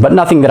 27, but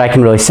nothing that I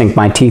can really sink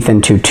my teeth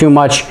into too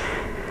much.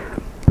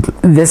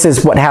 This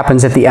is what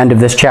happens at the end of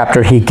this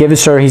chapter. He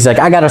gives her, he's like,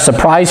 I got a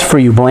surprise for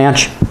you,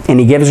 Blanche. And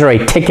he gives her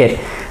a ticket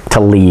to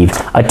leave,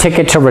 a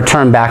ticket to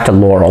return back to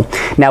Laurel.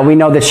 Now we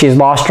know that she's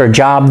lost her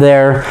job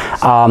there.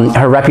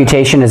 Her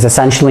reputation is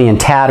essentially in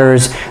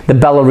tatters. The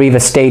Bella Riva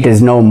estate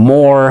is no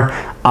more.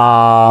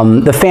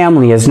 The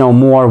family is no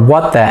more.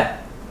 What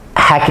the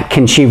heck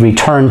can she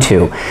return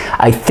to?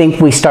 I think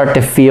we start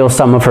to feel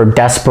some of her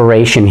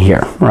desperation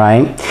here,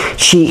 right?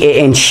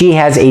 She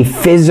has a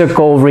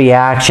physical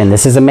reaction.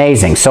 This is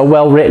amazing, so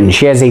well written.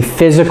 She has a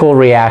physical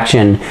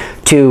reaction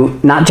to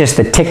not just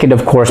the ticket,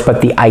 of course,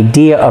 but the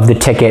idea of the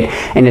ticket,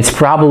 and it's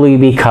probably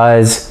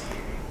because,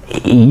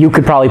 you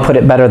could probably put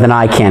it better than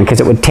I can,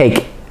 because it would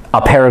take a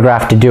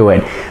paragraph to do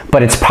it,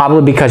 but it's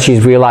probably because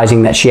she's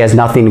realizing that she has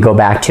nothing to go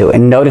back to.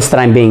 And notice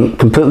that I'm being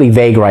completely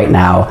vague right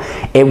now.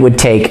 It would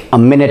take a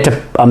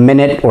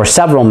minute or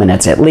several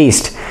minutes at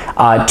least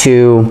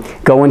to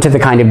go into the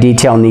kind of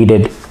detail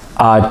needed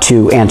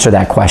to answer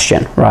that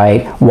question,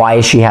 right? Why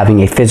is she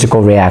having a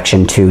physical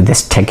reaction to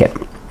this ticket?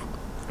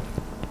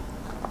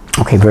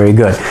 Okay, very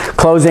good.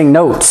 Closing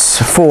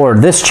notes for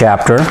this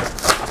chapter.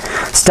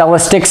 Stella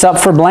sticks up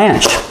for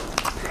Blanche.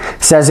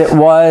 Says it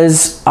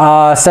was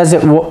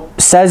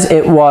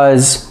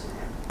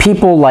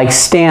people like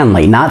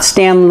Stanley, not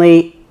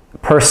Stanley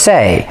per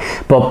se,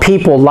 but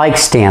people like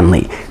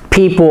Stanley,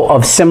 people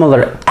of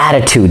similar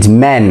attitudes,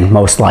 men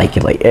most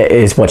likely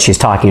is what she's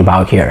talking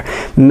about here.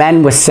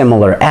 Men with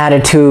similar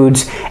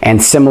attitudes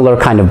and similar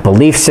kind of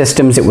belief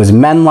systems. It was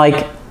men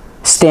like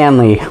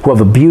Stanley who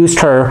have abused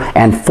her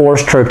and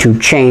forced her to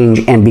change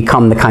and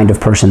become the kind of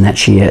person that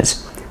she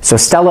is. So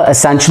Stella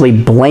essentially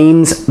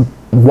blames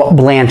what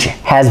Blanche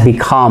has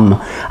become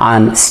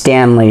on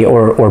Stanley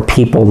or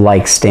people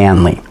like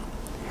Stanley.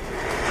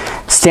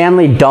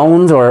 Stanley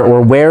dons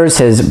or wears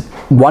his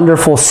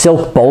wonderful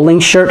silk bowling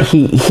shirt.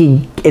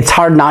 It's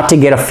hard not to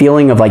get a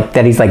feeling of like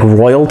that he's like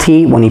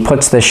royalty when he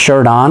puts this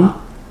shirt on.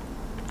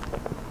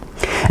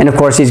 And of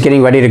course he's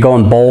getting ready to go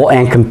and bowl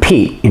and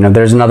compete. You know,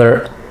 there's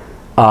another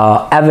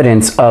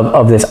evidence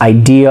of this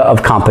idea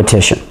of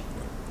competition.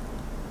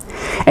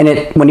 And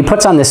when he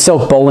puts on this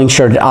silk bowling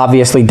shirt, it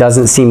obviously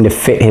doesn't seem to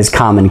fit his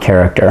common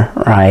character,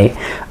 right?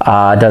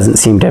 Doesn't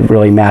seem to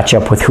really match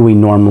up with who he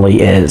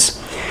normally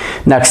is.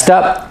 Next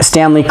up,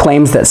 Stanley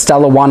claims that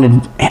Stella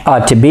wanted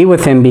to be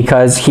with him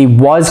because he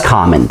was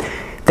common.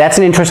 That's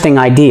an interesting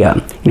idea.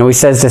 You know, he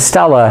says to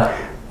Stella,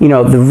 you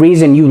know, the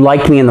reason you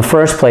liked me in the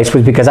first place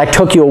was because I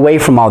took you away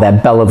from all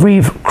that Bella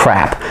Riva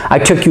crap. I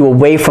took you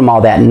away from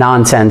all that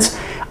nonsense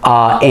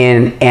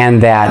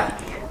and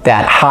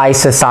that high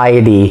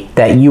society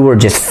that you were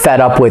just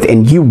fed up with,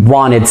 and you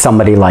wanted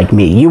somebody like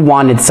me. You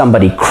wanted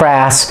somebody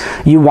crass.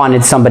 You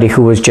wanted somebody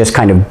who was just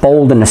kind of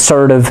bold and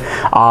assertive,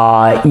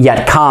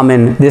 yet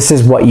common. This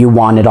is what you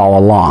wanted all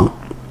along.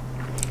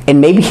 And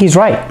maybe he's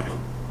right.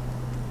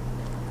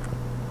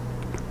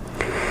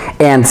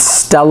 And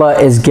Stella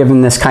is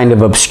given this kind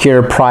of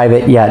obscure,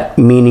 private, yet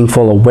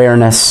meaningful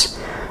awareness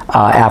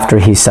after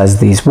he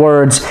says these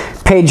words.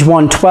 Page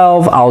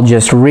 112, I'll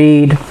just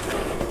read.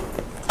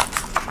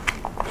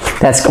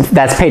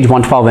 That's page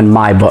 112 in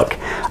my book.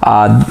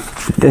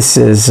 This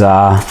is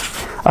a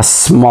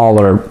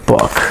smaller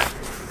book.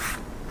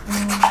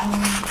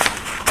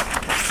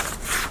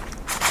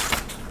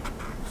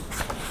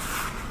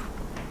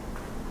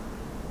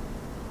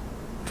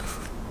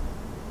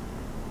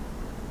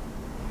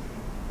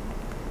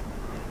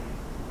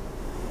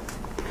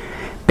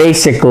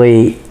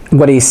 Basically,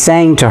 what he's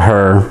saying to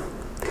her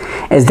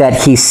is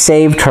that he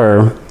saved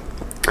her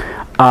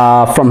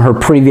from her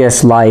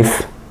previous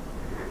life.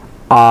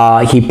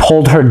 He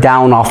pulled her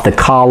down off the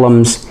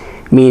columns,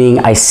 meaning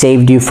I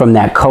saved you from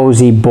that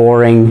cozy,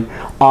 boring,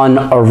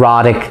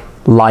 unerotic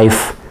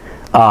life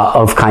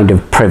of kind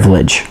of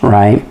privilege,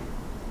 right?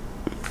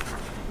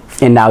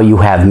 And now you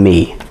have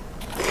me.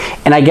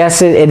 And I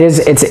guess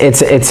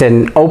it's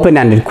an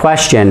open-ended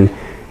question.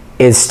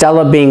 is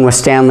Stella being with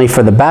Stanley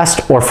for the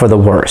best or for the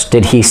worst?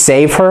 Did he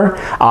save her,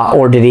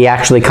 or did he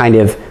actually kind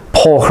of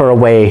pull her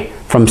away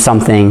from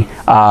something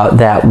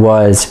that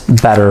was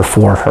better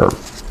for her?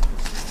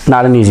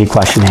 Not an easy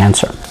question to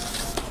answer.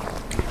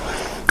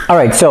 All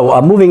right, so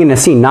moving into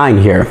scene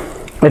 9 here.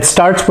 It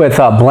starts with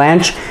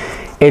Blanche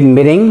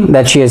admitting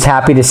that she is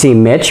happy to see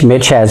Mitch.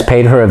 Mitch has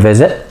paid her a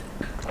visit.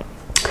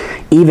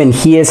 Even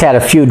he has had a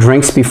few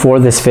drinks before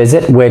this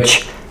visit,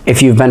 which,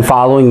 if you've been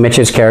following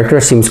Mitch's character,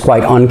 seems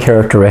quite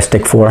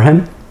uncharacteristic for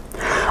him.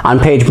 On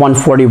page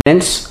 140,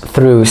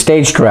 through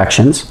stage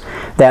directions,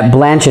 that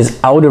Blanche is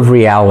out of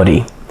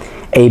reality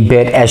a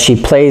bit as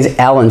she plays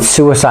Alan's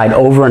suicide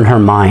over in her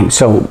mind.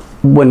 So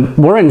when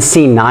we're in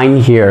scene 9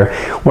 here,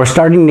 we're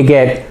starting to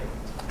get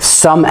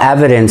some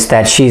evidence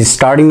that she's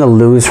starting to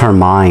lose her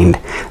mind,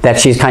 that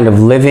she's kind of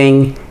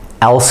living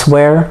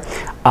elsewhere,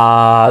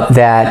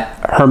 that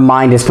her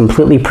mind is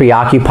completely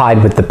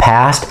preoccupied with the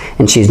past,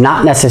 and she's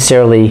not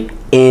necessarily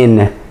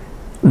in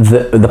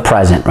the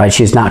present, right?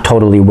 She's not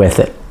totally with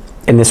it.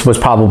 And this was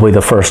probably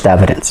the first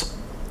evidence.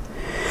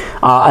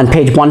 On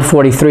page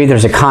 143,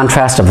 there's a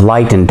contrast of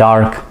light and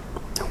dark,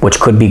 which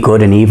could be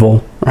good and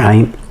evil,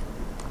 right?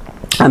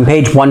 On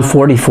page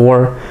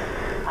 144,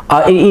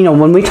 you know,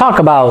 when we talk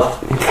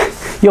about,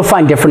 you'll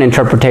find different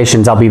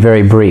interpretations. I'll be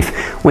very brief.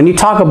 When you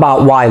talk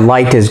about why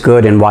light is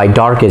good and why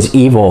dark is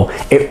evil,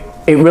 it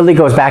really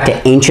goes back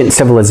to ancient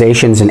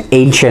civilizations and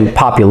ancient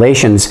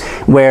populations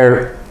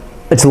where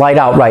it's light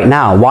out right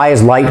now. Why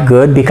is light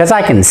good? Because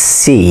I can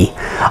see.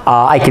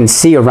 I can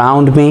see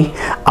around me.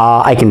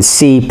 I can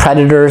see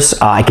predators.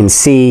 I can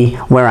see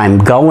where I'm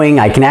going.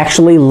 I can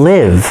actually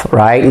live,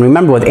 right? And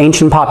remember, with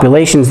ancient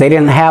populations, they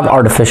didn't have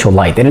artificial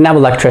light. They didn't have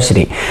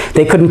electricity.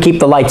 They couldn't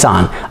keep the lights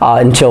on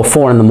until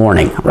 4 in the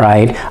morning,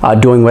 right?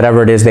 Doing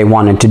whatever it is they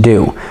wanted to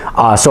do.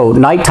 So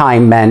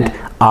nighttime meant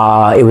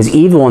it was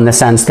evil in the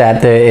sense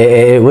that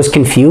it was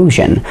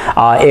confusion.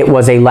 It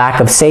was a lack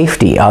of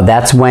safety.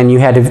 That's when you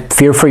had to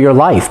fear for your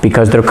life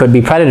because there could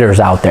be predators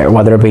out there,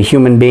 whether it be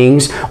human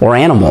beings or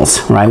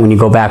animals, right? When you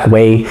go back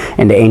way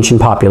into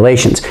ancient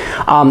populations.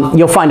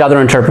 You'll find other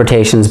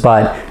interpretations,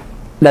 but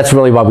that's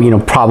really why we,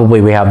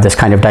 probably we have this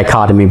kind of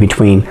dichotomy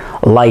between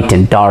light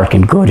and dark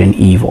and good and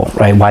evil,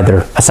 right? Why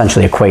they're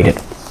essentially equated.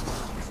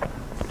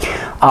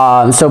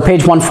 So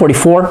page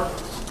 144.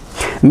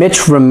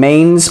 Mitch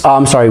removes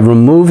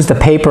the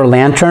paper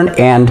lantern,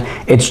 and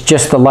it's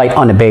just the light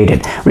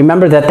unabated.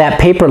 Remember that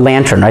paper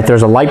lantern, right?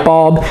 There's a light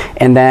bulb,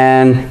 and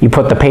then you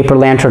put the paper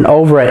lantern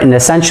over it, and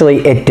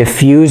essentially it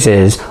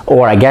diffuses,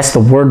 or I guess the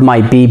word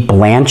might be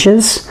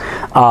blanches,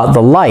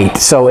 the light.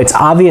 So it's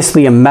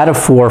obviously a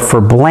metaphor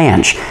for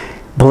Blanche.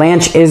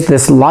 Blanche is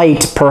this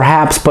light,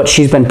 perhaps, but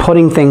she's been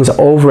putting things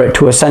over it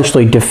to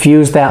essentially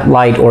diffuse that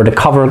light or to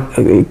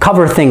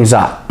cover things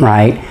up,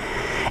 right?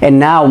 And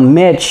now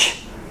Mitch,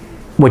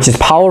 which is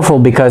powerful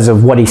because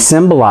of what he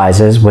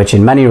symbolizes, which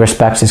in many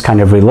respects is kind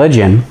of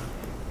religion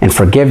and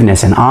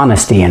forgiveness and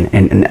honesty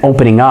and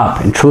opening up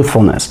and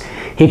truthfulness.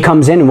 He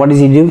comes in, and what does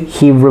he do?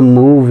 He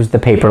removes the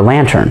paper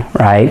lantern,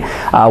 right?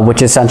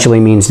 Which essentially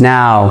means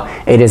now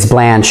it is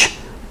Blanche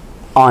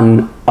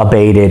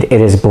unabated.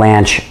 It is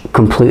Blanche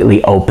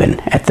completely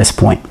open at this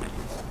point.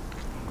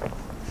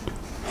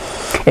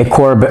 It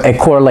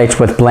correlates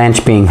with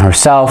Blanche being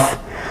herself,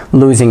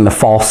 losing the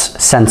false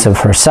sense of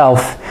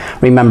herself.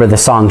 Remember the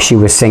song she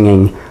was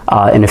singing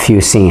in a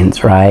few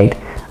scenes, right?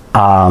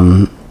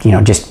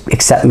 Just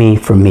accept me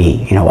for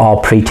me.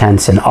 All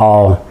pretense and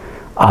all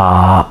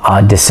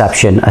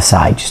deception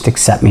aside, just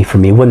accept me for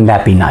me. Wouldn't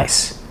that be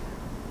nice?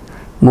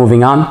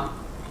 Moving on.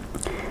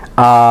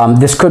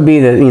 This could be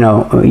that,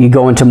 you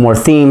go into more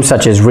themes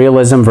such as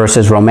realism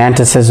versus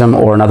romanticism,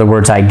 or in other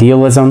words,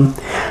 idealism.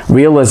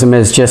 Realism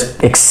is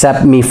just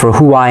accept me for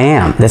who I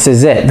am. This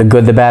is it, the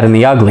good, the bad, and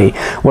the ugly.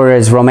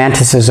 Whereas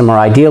romanticism or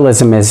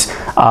idealism is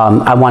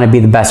I want to be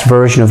the best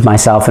version of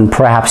myself, and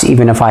perhaps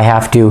even if I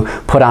have to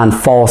put on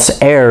false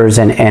airs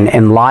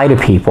and lie to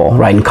people,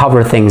 right, and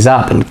cover things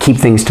up and keep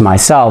things to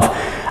myself,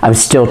 I'm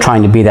still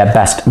trying to be that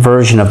best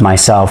version of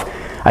myself.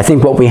 I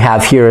think what we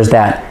have here is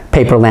that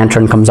paper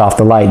lantern comes off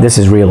the light. This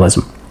is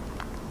realism.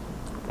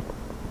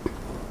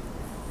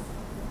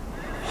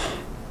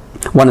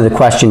 One of the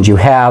questions you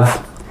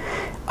have,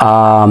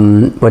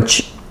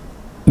 which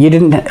you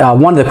didn't,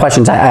 one of the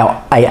questions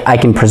I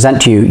can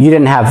present to you, you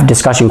didn't have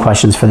discussion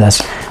questions for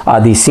this,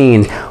 these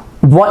scenes.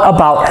 What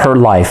about her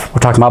life?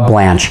 We're talking about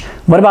Blanche.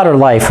 What about her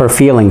life, her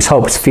feelings,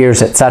 hopes,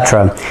 fears,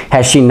 etc.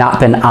 has she not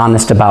been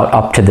honest about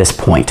up to this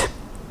point?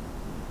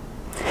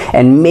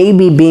 And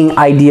maybe being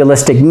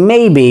idealistic,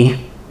 maybe,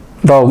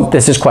 though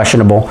this is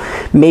questionable,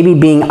 maybe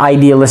being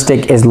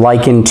idealistic is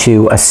likened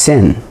to a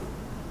sin.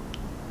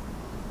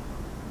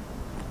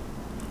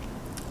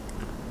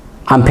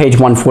 On page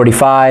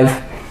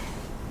 145,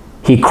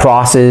 he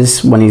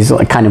crosses when he's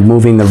kind of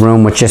moving the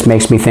room, which just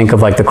makes me think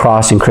of like the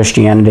cross in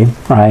Christianity,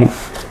 right?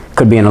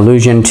 Could be an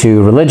allusion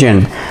to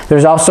religion.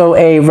 There's also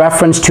a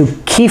reference to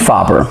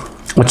Kiefaber,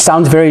 which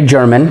sounds very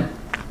German.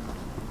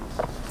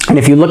 And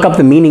if you look up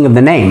the meaning of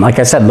the name, like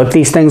I said, look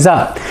these things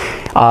up.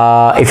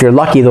 if you're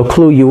lucky, they'll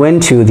clue you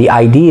into the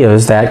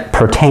ideas that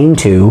pertain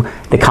to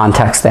the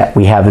context that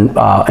we have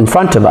in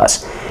front of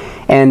us.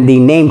 And the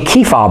name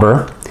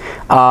Kefauver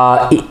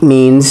it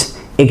means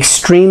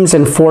extremes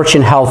in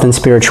fortune, health, and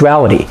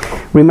spirituality.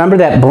 Remember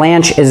that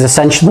Blanche is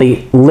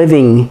essentially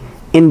living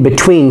in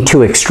between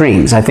two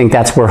extremes. I think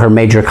that's where her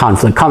major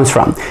conflict comes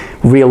from,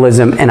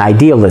 realism and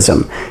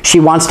idealism. She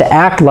wants to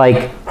act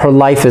like her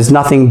life is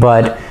nothing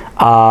but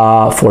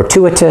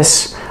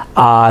fortuitous,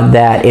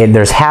 that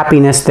there's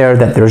happiness there,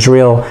 that there's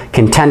real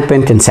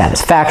contentment and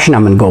satisfaction.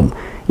 I'm going to go,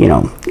 you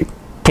know,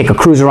 take a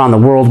cruise around the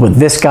world with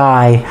this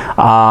guy,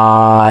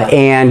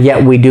 and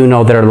yet we do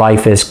know that her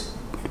life is,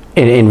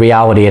 in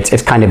reality,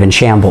 it's kind of in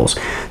shambles.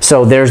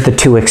 So there's the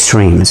two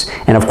extremes,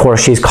 and of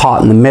course she's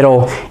caught in the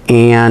middle,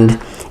 and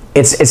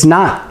it's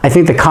not, I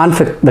think the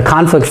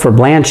conflict for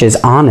Blanche is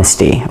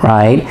honesty,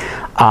 right?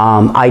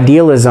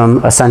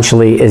 Idealism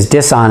essentially is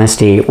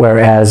dishonesty,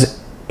 whereas,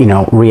 you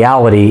know,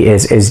 reality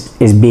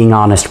is being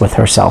honest with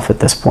herself at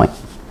this point.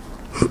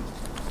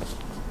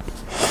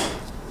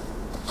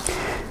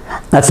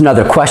 That's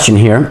another question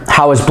here.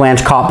 How is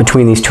Blanche caught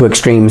between these two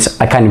extremes?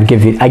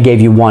 I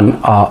gave you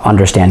one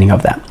understanding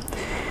of that.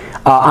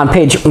 On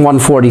page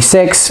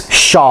 146,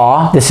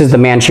 Shaw, this is the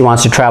man she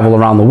wants to travel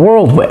around the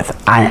world with,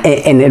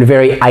 in a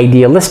very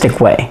idealistic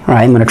way,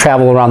 right? I'm going to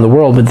travel around the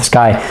world with this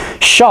guy,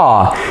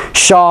 Shaw.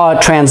 Shaw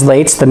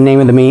translates, the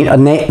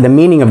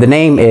meaning of the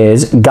name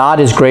is, God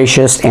is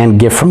gracious and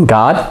gift from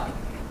God.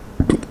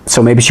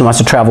 So maybe she wants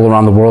to travel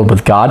around the world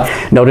with God.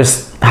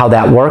 Notice how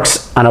that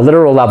works. On a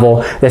literal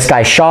level, this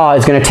guy Shaw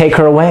is going to take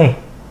her away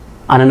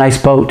on a nice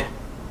boat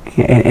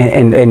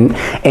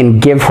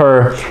and give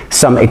her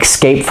some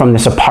escape from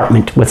this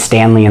apartment with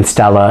Stanley and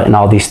Stella and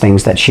all these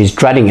things that she's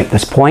dreading at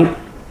this point.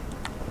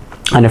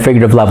 On a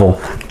figurative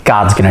level,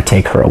 God's going to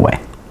take her away,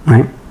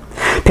 right?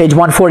 Page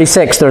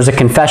 146, there's a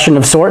confession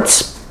of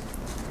sorts.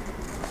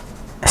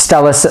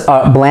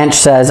 Blanche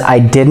says, I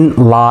didn't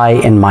lie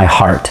in my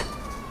heart.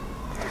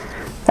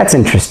 That's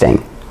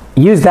interesting.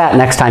 Use that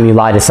next time you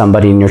lie to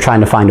somebody and you're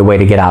trying to find a way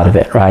to get out of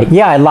it, right?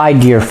 Yeah, I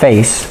lied to your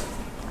face.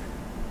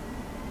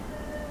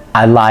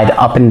 I lied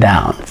up and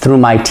down, through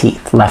my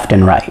teeth, left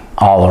and right,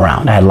 all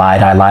around. I lied.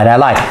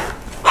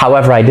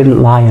 However, I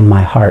didn't lie in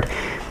my heart.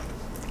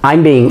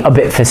 I'm being a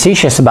bit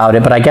facetious about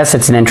it, but I guess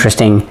it's an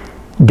interesting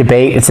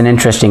debate. It's an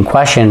interesting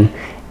question.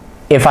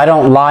 If I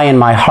don't lie in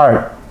my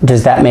heart,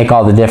 does that make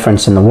all the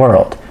difference in the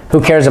world?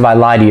 Who cares if I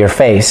lie to your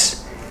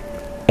face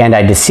and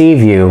I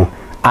deceive you?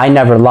 I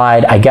never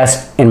lied, I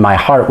guess, in my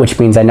heart, which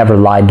means I never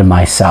lied to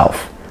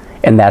myself.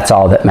 And that's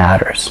all that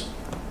matters.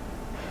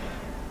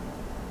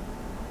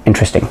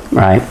 Interesting,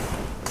 right?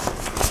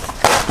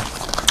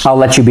 I'll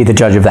let you be the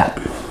judge of that.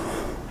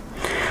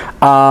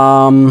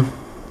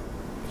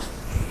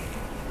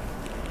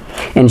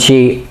 And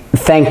she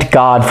thanked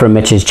God for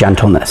Mitch's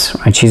gentleness,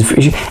 right?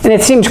 And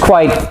it seems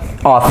quite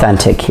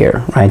authentic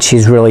here, right?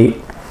 She's really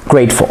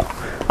grateful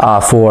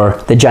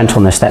for the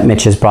gentleness that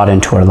Mitch has brought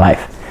into her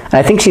life. And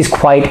I think she's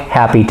quite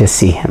happy to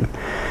see him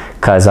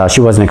because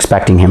she wasn't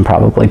expecting him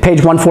probably.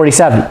 Page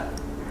 147.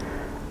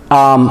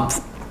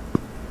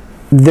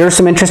 There's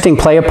some interesting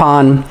play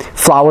upon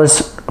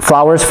flowers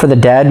for the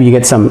dead. You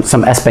get some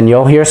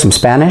Espanol here, some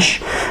Spanish,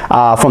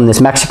 from this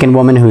Mexican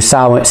woman who's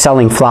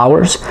selling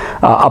flowers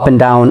up and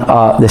down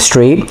the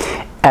street.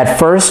 At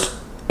first,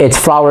 it's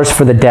flowers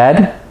for the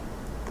dead.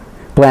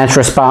 Blanche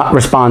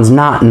responds,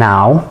 not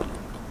now,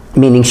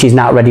 meaning she's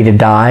not ready to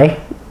die,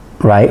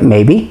 right?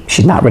 Maybe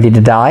she's not ready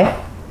to die.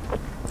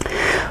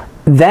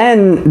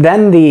 Then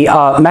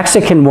the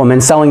Mexican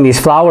woman selling these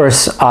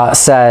flowers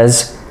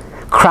says,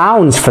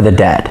 crowns for the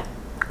dead.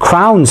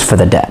 Crowns for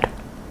the dead.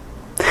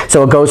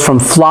 So it goes from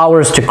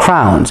flowers to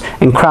crowns,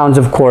 and crowns,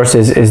 of course,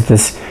 is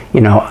this,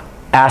 you know,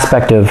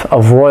 aspect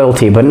of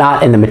royalty, but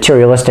not in the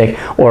materialistic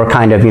or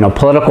kind of, you know,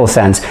 political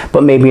sense,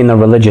 but maybe in the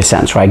religious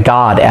sense, right?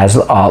 God as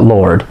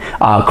Lord,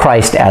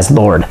 Christ as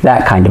Lord,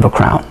 that kind of a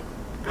crown.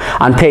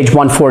 On page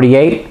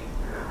 148,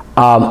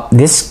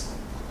 this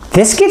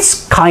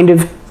gets kind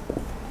of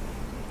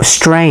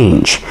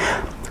strange,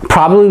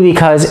 probably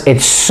because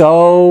it's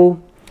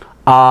so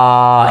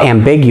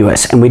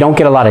ambiguous and we don't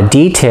get a lot of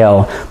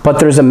detail, but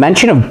there's a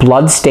mention of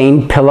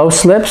blood-stained pillow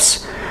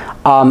slips,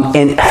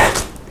 and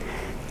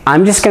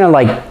I'm just gonna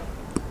like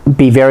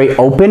be very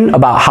open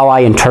about how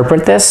I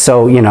interpret this,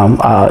 so you know,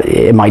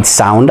 it might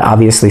sound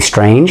obviously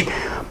strange.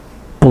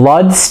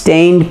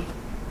 Blood-stained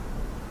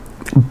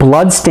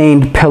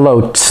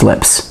pillow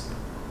slips.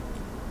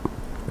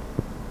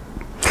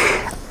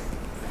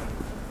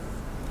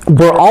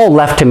 We're all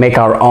left to make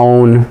our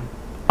own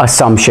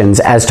assumptions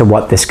as to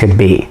what this could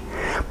be.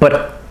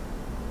 But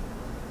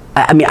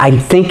I mean, I'm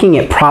thinking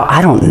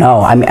I don't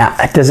know. I mean,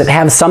 does it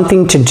have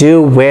something to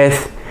do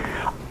with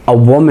a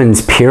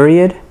woman's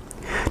period?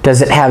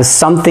 Does it have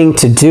something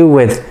to do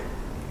with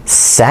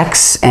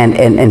sex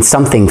and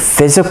something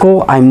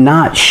physical? I'm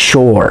not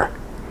sure.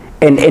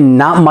 And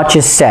not much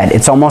is said.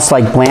 It's almost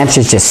like Blanche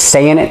is just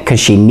saying it because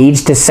she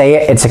needs to say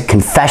it. It's a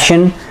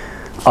confession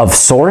of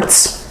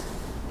sorts.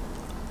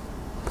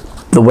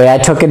 The way I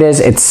took it is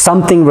it's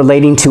something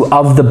relating to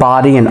of the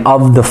body and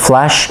of the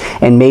flesh,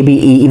 and maybe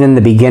even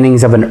the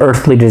beginnings of an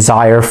earthly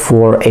desire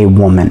for a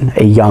woman,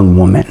 a young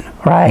woman,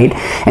 right?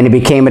 And it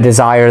became a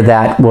desire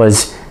that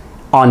was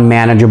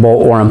unmanageable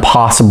or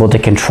impossible to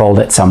control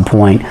at some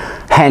point.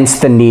 Hence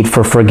the need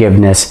for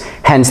forgiveness,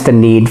 hence the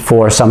need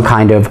for some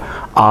kind of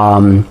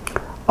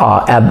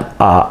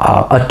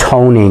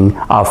atoning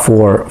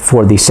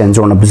for these sins,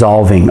 or an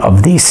absolving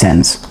of these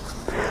sins.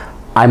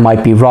 I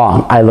might be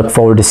wrong. I look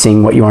forward to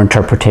seeing what your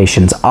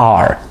interpretations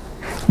are.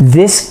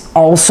 This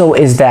also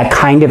is that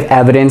kind of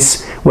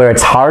evidence where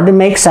it's hard to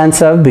make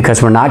sense of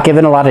because we're not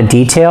given a lot of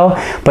detail.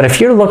 But if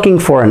you're looking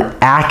for an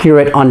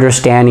accurate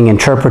understanding,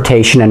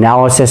 interpretation,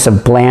 analysis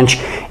of Blanche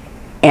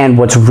and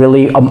what's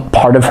really a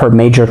part of her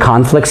major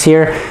conflicts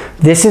here,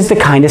 this is the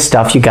kind of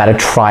stuff you got to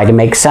try to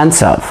make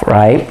sense of,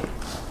 right?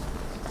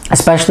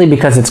 Especially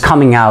because it's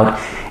coming out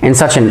in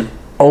such an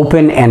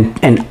open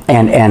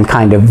and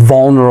kind of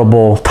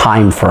vulnerable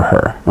time for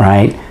her,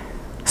 right?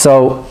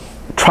 So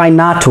try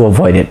not to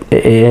avoid it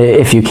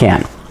if you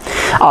can.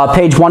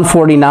 Page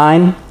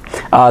 149,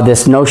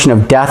 this notion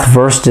of death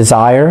versus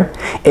desire.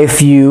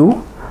 If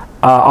you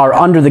are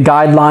under the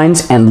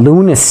guidelines and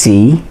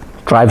lunacy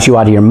drives you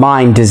out of your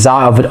mind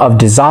of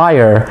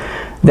desire,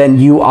 then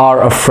you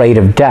are afraid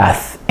of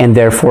death, and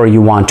therefore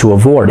you want to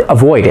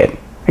avoid it.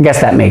 I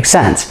guess that makes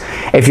sense.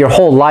 If your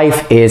whole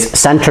life is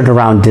centered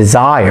around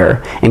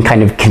desire and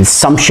kind of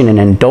consumption and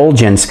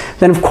indulgence,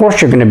 then of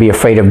course you're going to be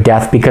afraid of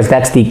death, because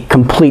that's the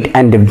complete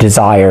end of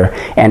desire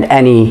and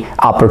any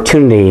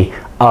opportunity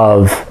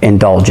of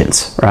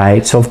indulgence,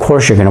 right? So of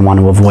course you're going to want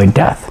to avoid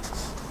death.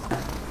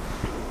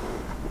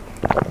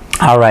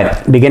 All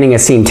right, beginning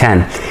of scene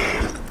 10.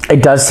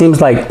 It does seem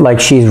like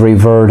she's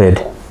reverted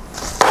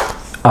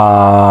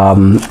a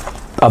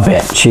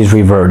bit. She's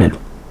reverted.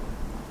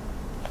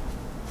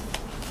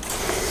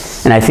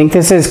 And I think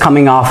this is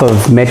coming off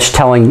of Mitch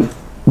telling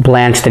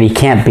Blanche that he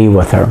can't be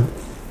with her.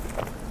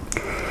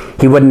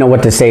 He wouldn't know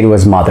what to say to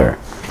his mother.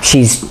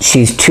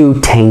 She's too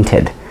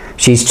tainted.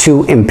 She's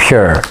too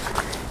impure.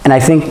 And I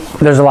think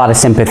there's a lot of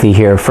sympathy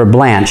here for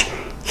Blanche.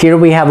 Here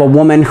we have a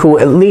woman who,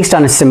 at least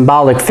on a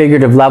symbolic,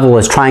 figurative level,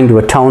 is trying to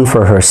atone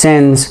for her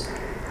sins.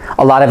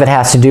 A lot of it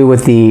has to do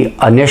with the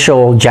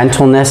initial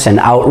gentleness and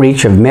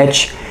outreach of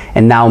Mitch.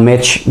 And now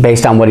Mitch,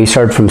 based on what he's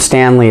heard from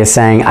Stanley, is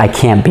saying, I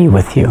can't be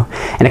with you.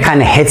 And it kind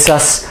of hits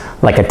us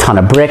like a ton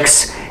of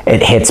bricks.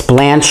 It hits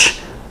Blanche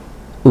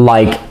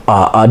like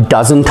a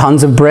dozen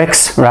tons of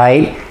bricks,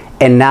 right?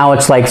 And now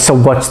it's like, so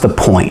what's the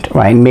point,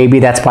 right? Maybe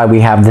that's why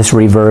we have this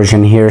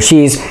reversion here.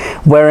 She's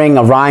wearing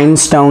a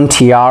rhinestone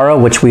tiara,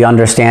 which we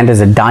understand is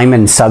a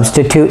diamond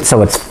substitute.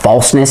 So it's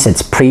falseness,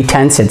 it's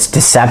pretense, it's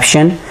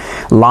deception,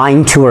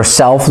 lying to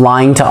herself,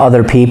 lying to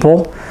other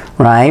people,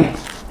 right?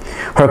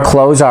 Her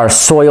clothes are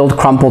soiled,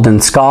 crumpled,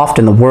 and scoffed,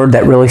 and the word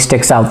that really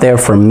sticks out there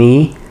for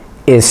me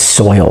is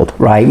soiled,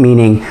 right?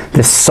 Meaning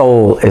the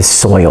soul is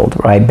soiled,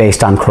 right?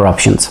 Based on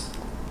corruptions.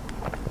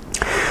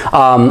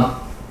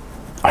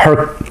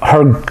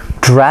 Her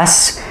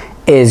dress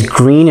is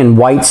green and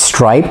white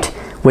striped,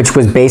 which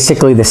was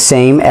basically the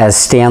same as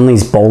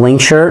Stanley's bowling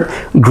shirt.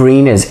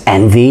 Green is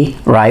envy,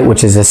 right?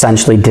 Which is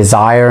essentially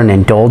desire and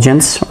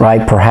indulgence,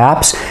 right?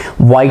 Perhaps.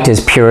 White is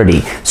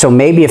purity. So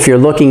maybe if you're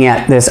looking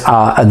at this,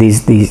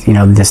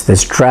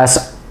 this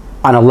dress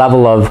on a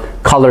level of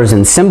colors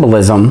and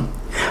symbolism,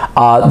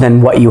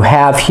 then what you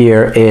have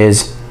here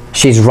is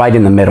she's right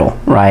in the middle,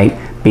 right?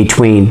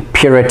 Between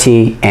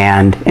purity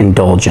and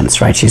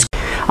indulgence, right? She's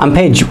on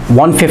page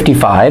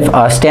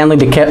 155. Stanley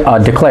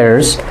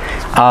declares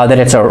that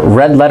it's a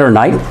red letter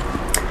night,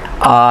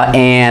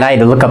 and I had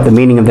to look up the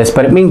meaning of this,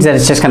 but it means that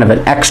it's just kind of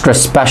an extra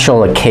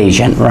special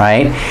occasion,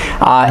 right?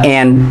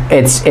 And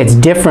it's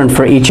different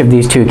for each of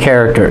these two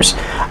characters.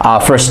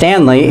 For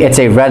Stanley, it's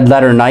a red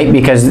letter night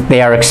because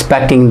they are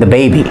expecting the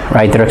baby,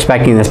 right? They're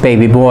expecting this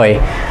baby boy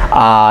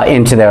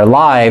into their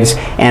lives.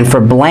 And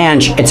for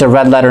Blanche, it's a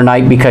red letter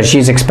night because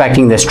she's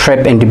expecting this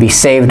trip and to be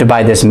saved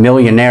by this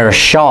millionaire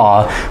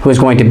Shaw, who is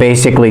going to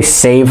basically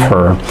save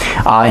her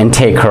and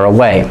take her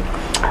away.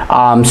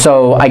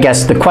 So I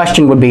guess the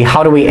question would be,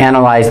 how do we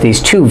analyze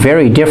these two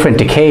very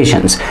different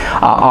occasions?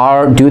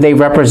 Do they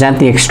represent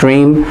the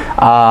extreme,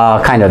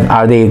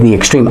 are they the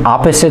extreme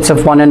opposites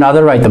of one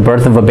another, right? The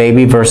birth of a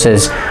baby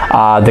versus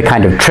the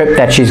kind of trip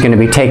that she's going to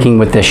be taking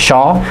with this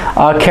Shaw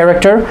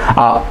character.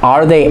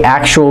 Are they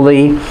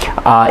actually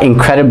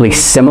incredibly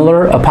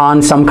similar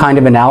upon some kind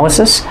of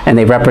analysis, and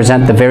they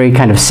represent the very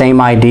kind of same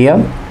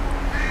idea?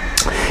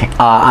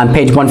 On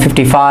page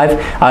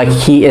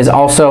 155, he is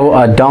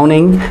also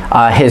donning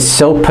his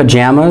silk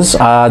pajamas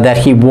that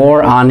he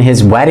wore on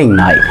his wedding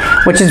night,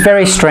 which is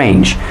very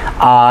strange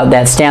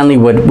that Stanley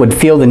would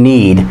feel the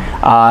need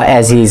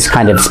as he's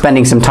kind of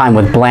spending some time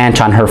with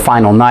Blanche on her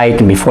final night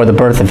and before the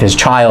birth of his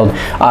child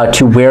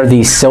to wear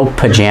these silk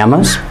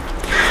pajamas.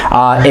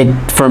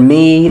 For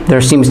me,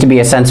 there seems to be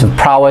a sense of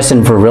prowess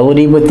and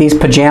virility with these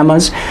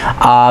pajamas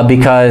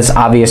because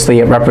obviously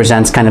it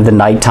represents kind of the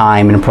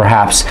nighttime and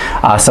perhaps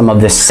some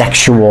of the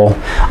sexual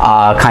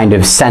kind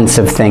of sense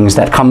of things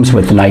that comes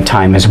with the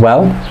nighttime as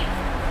well.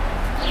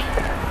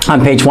 On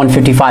page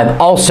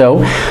 155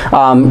 also,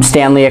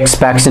 Stanley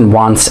expects and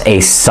wants a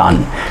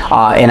son.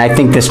 And I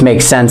think this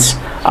makes sense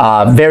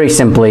very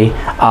simply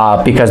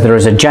because there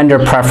is a gender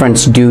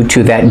preference due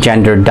to that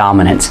gender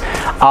dominance.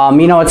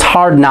 You know, it's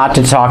hard not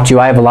to talk to you.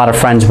 I have a lot of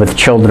friends with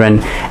children,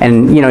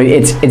 and you know,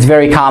 it's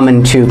very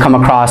common to come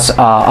across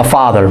a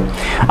father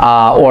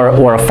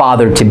or a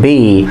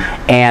father-to-be,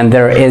 and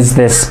there is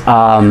this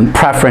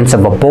preference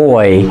of a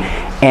boy.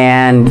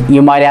 And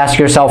you might ask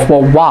yourself,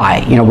 well, why?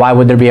 You know, why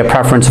would there be a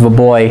preference of a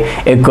boy?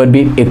 It could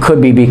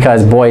be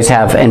because boys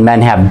have and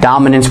men have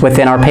dominance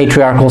within our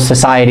patriarchal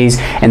societies,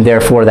 and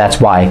therefore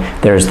that's why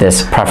there's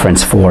this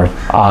preference for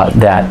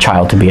that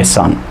child to be a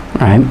son,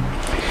 right?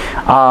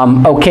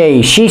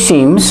 Okay,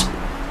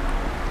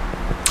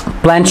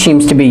 Blanche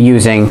seems to be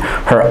using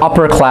her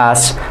upper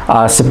class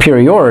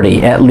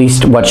superiority, at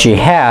least what she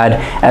had,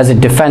 as a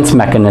defense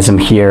mechanism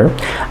here,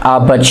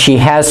 but she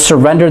has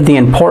surrendered the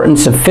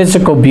importance of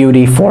physical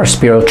beauty for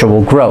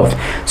spiritual growth.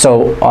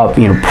 So,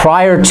 you know,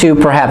 prior to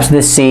perhaps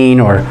this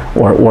scene, or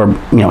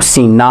you know,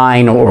 scene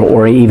 9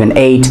 or even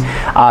 8,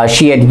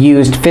 she had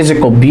used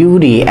physical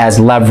beauty as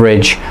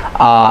leverage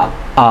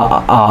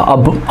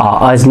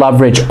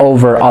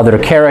over other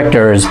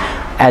characters.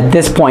 At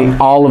this point,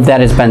 all of that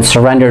has been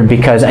surrendered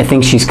because I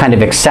think she's kind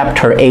of accept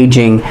her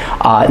aging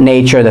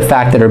nature, the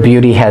fact that her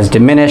beauty has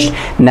diminished.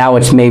 Now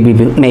it's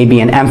maybe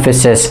an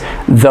emphasis,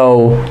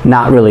 though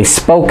not really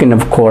spoken,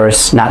 of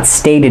course, not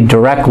stated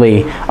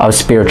directly, of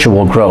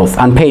spiritual growth.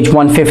 On page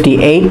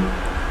 158,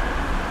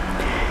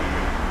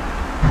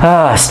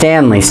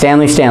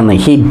 Stanley.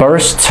 He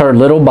bursts her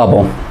little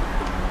bubble,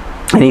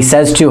 and he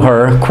says to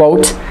her,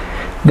 quote,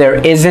 "There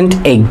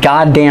isn't a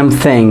goddamn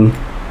thing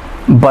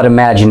but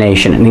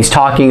imagination." And he's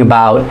talking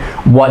about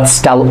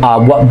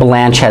what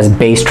Blanche has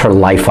based her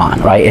life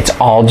on, right? It's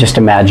all just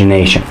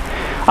imagination,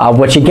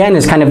 which again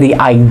is kind of the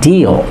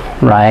ideal,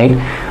 right?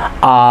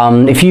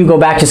 If you go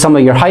back to some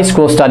of your high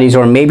school studies,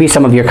 or maybe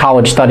some of your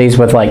college studies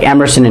with like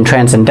Emerson and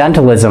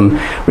Transcendentalism,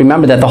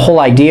 remember that the whole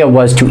idea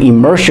was to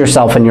immerse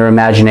yourself in your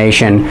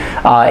imagination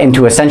and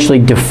to essentially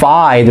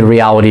defy the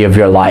reality of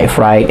your life,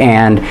 right?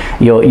 And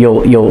you'll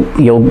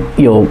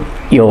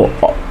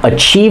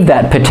achieve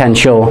that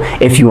potential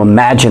if you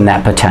imagine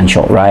that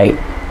potential, right?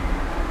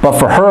 But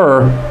for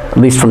her, at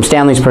least from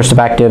Stanley's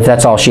perspective,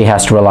 that's all she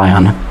has to rely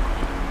on.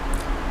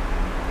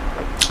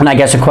 And I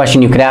guess a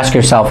question you could ask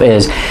yourself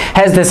is,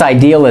 has this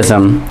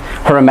idealism,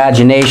 her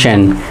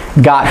imagination,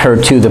 got her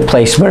to the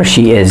place where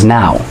she is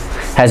now?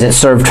 Has it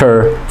served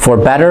her for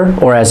better,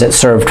 or has it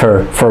served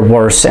her for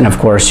worse? And of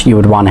course, you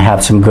would want to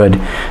have some good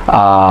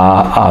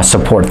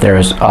support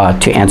there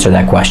to answer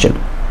that question.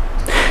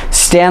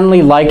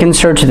 Stanley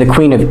likens her to the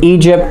Queen of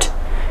Egypt,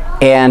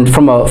 and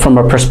from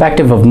a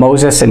perspective of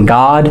Moses and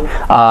God,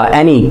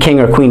 any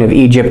king or queen of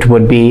Egypt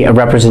would be a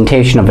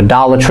representation of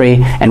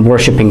idolatry and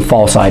worshiping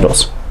false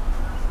idols.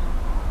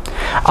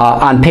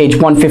 On page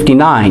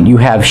 159, you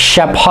have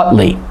Shep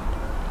Hutley.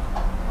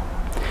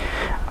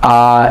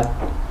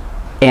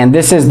 And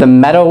this is the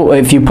meadow.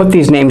 If you put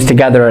these names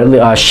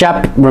together,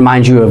 Shep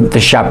reminds you of the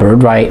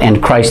shepherd, right?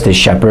 And Christ is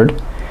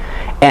shepherd.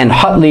 And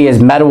Hutley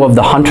is meadow of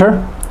the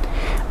hunter.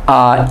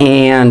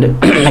 And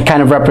it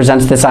kind of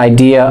represents this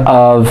idea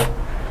of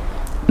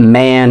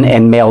man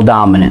and male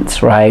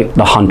dominance, right?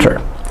 The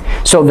hunter.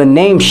 So the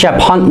name Shep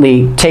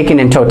Hutley, taken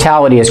in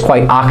totality, is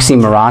quite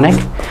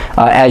oxymoronic,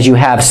 as you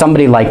have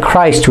somebody like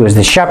Christ, who is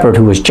the shepherd,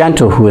 who is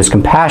gentle, who is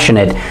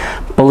compassionate,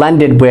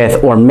 blended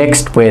with or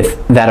mixed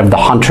with that of the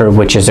hunter,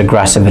 which is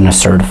aggressive and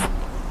assertive.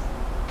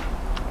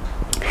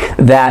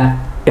 That,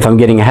 if I'm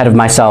getting ahead of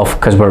myself,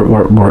 because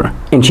we're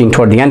inching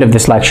toward the end of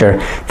this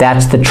lecture,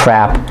 that's the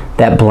trap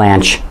that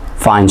Blanche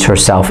finds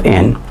herself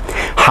in.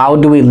 How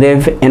do we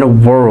live in a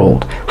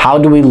world? How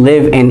do we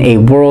live in a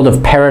world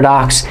of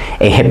paradox,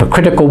 a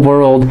hypocritical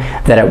world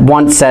that at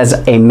once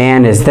says a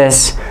man is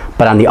this,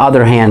 but on the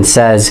other hand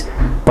says,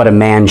 but a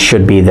man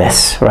should be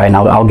this, right? And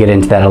I'll get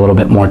into that a little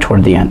bit more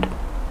toward the end.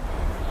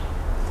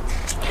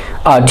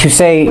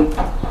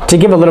 To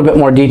give a little bit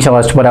more detail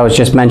as to what I was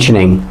just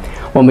mentioning,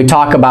 when we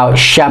talk about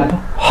Shep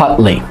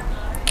Hutley,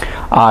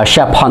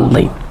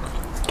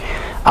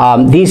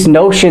 these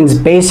notions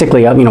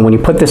basically, you know, when you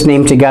put this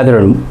name together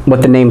and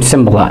what the name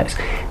symbolizes,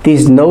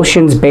 these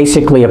notions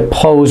basically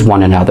oppose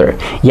one another.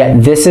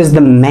 Yet this is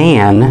the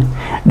man,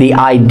 the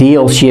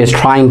ideal she is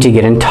trying to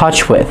get in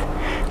touch with.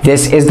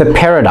 This is the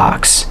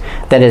paradox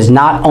that is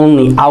not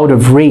only out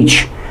of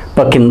reach,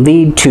 but can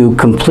lead to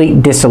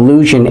complete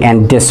disillusion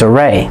and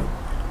disarray.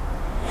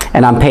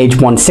 And on page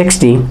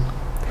 160,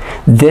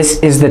 this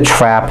is the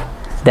trap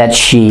that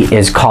she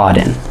is caught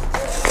in.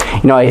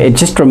 You know, it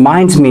just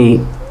reminds me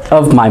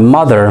of my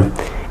mother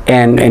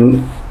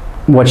and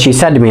what she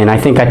said to me, and I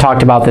think I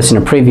talked about this in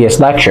a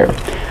previous lecture.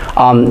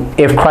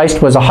 If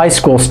Christ was a high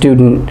school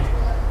student,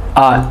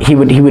 he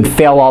would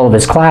fail all of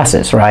his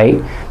classes,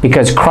 right?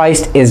 Because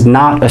Christ is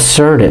not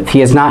assertive.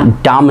 He is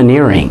not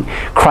domineering.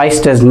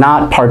 Christ does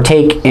not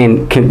partake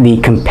in the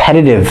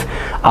competitive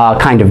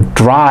kind of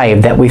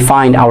drive that we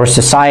find our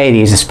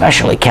societies,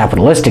 especially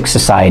capitalistic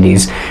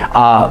societies,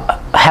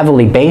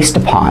 heavily based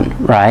upon,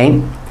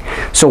 right?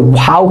 So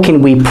how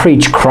can we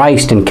preach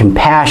Christ and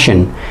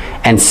compassion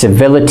and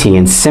civility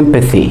and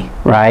sympathy,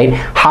 right?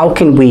 How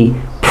can we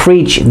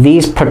preach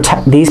these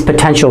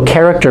potential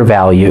character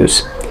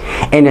values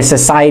in a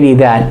society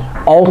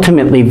that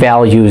ultimately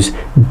values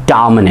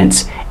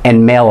dominance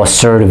and male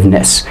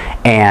assertiveness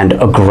and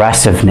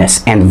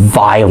aggressiveness and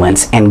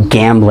violence and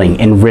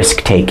gambling and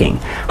risk-taking?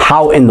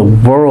 How in the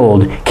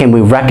world can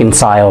we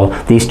reconcile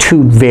these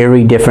two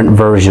very different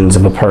versions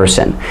of a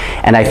person?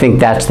 And I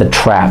think that's the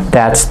trap,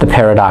 that's the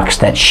paradox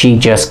that she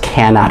just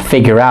cannot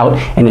figure out,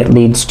 and it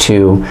leads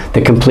to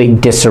the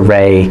complete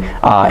disarray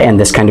and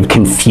this kind of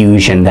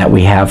confusion that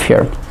we have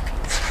here.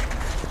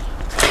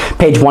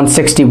 Page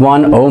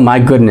 161, oh my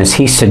goodness,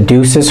 he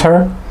seduces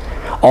her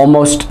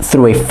almost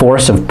through a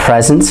force of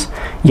presence,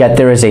 yet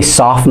there is a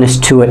softness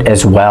to it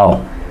as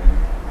well.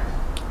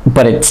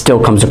 But it still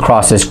comes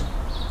across as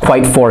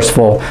quite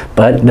forceful,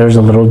 but there's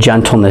a little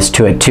gentleness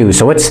to it too.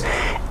 So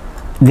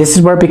this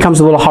is where it becomes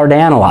a little hard to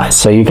analyze.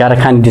 So you got to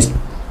kind of just,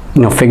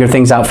 figure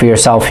things out for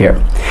yourself here.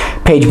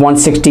 Page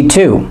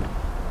 162,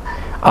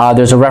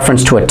 there's a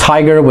reference to a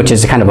tiger, which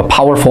is a kind of a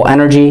powerful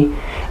energy,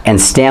 and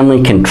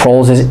Stanley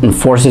controls it and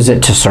forces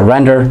it to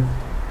surrender.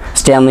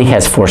 Stanley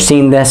has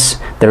foreseen this.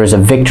 There is a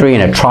victory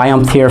and a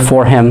triumph here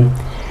for him.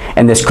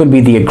 And this could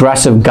be the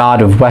aggressive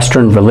god of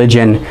Western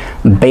religion,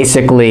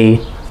 basically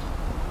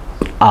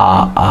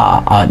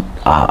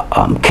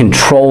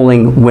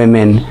controlling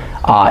women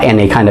and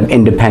a kind of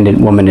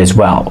independent woman as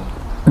well.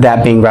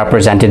 That being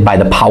represented by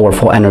the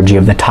powerful energy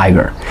of the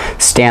tiger.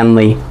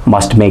 Stanley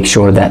must make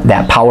sure that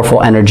that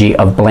powerful energy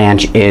of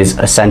Blanche is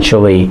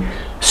essentially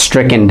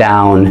stricken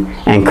down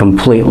and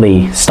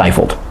completely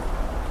stifled.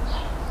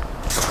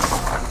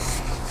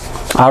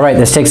 All right,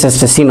 this takes us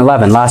to scene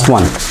 11, last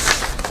one.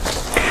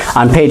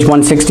 On page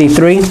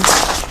 163,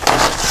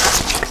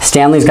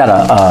 Stanley's got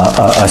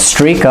a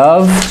streak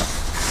of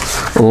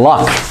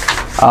luck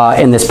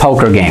in this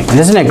poker game. And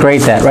isn't it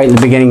great that right in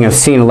the beginning of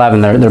scene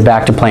 11, they're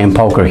back to playing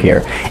poker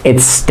here?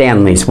 It's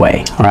Stanley's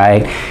way,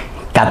 right?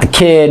 Got the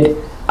kid,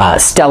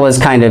 Stella's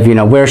kind of,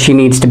 where she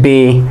needs to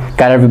be,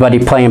 got everybody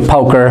playing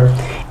poker.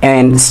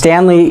 And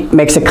Stanley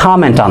makes a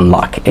comment on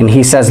luck, and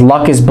he says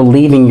luck is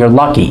believing you're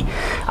lucky.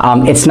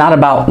 It's not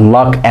about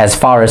luck as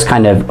far as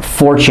kind of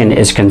fortune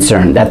is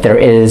concerned, that there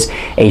is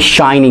a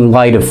shining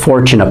light of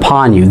fortune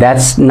upon you.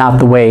 That's not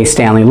the way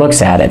Stanley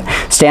looks at it.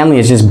 Stanley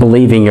is just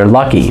believing you're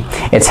lucky.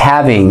 It's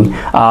having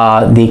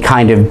the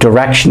kind of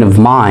direction of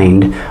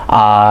mind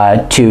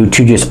to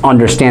just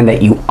understand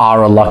that you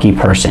are a lucky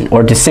person,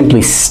 or to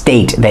simply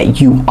state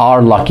that you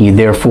are lucky,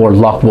 therefore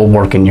luck will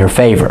work in your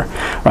favor,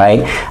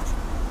 right?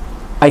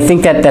 I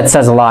think that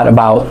says a lot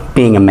about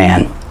being a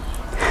man.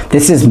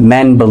 This is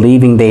men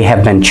believing they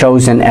have been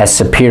chosen as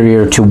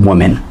superior to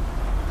women.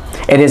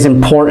 It is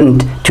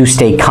important to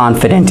stay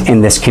confident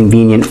in this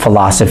convenient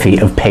philosophy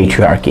of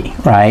patriarchy,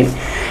 right?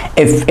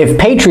 If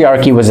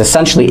patriarchy was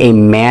essentially a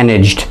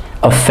managed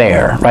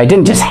affair, right? It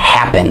didn't just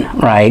happen,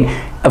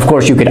 right? Of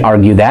course, you could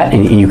argue that,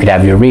 and you could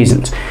have your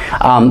reasons.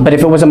 But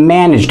if it was a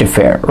managed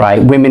affair,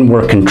 right, women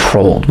were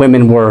controlled.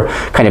 Women were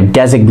kind of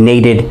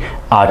designated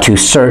to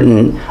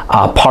certain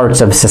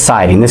parts of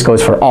society. And this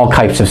goes for all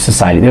types of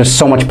society. There's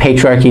so much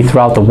patriarchy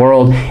throughout the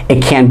world,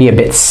 it can be a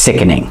bit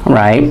sickening,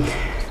 right?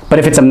 But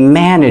if it's a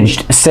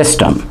managed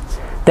system,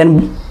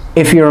 then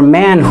if you're a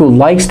man who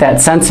likes that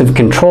sense of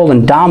control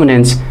and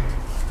dominance,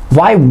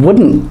 why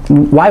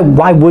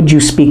would you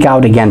speak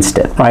out against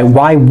it, right?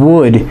 Why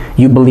would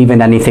you believe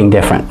in anything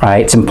different,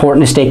 right? It's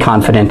important to stay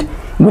confident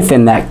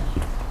within that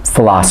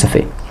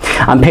philosophy.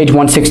 On page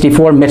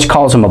 164, Mitch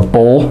calls him a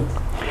bull.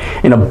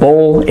 And a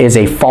bull is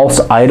a false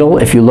idol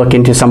if you look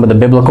into some of the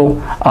biblical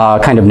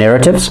kind of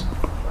narratives.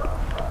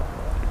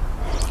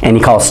 And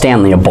he calls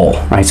Stanley a bull,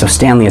 right? So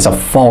Stanley is a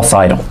false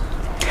idol.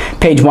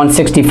 Page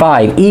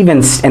 165,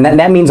 and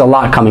that means a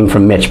lot coming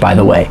from Mitch, by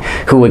the way,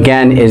 who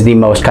again is the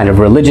most kind of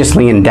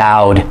religiously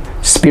endowed,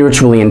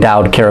 spiritually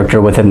endowed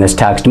character within this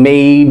text.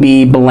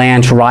 Maybe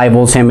Blanche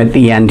rivals him at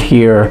the end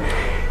here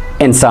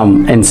in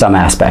some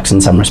aspects, in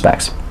some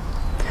respects.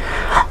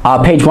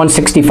 Page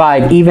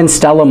 165, even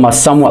Stella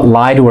must somewhat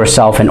lie to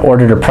herself in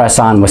order to press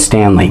on with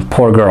Stanley.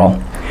 Poor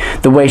girl.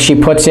 The way she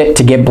puts it,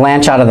 to get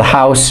Blanche out of the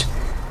house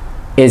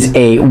is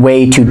a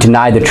way to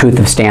deny the truth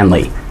of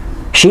Stanley.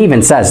 She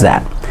even says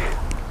that.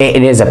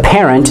 It is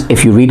apparent,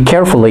 if you read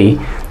carefully,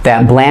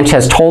 that Blanche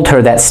has told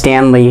her that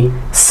Stanley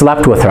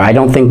slept with her. I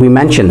don't think we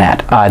mentioned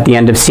that. At the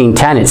end of scene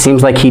 10, it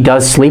seems like he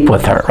does sleep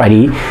with her,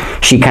 right?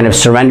 She kind of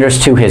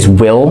surrenders to his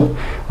will,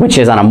 which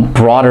is on a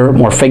broader,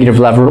 more figurative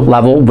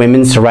level,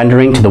 women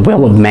surrendering to the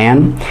will of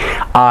man,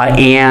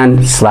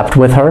 and slept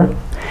with her.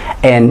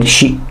 And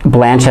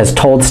Blanche has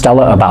told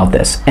Stella about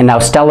this. And now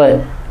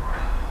Stella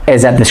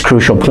is at this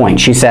crucial point.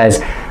 She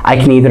says, I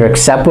can either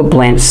accept what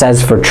Blanche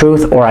says for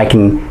truth, or I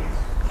can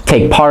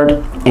take part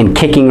in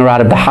kicking her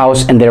out of the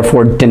house and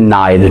therefore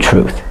deny the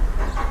truth.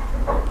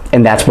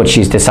 And that's what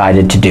she's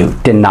decided to do,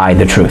 deny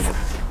the truth.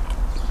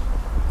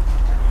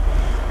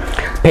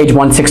 Page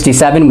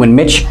 167, when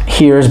Mitch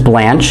hears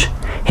Blanche,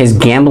 his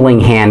gambling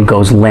hand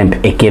goes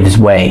limp, it gives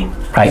way,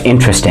 right?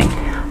 Interesting.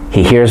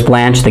 He hears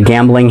Blanche, the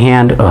gambling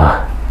hand.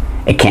 Ugh,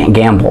 it can't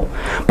gamble.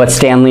 But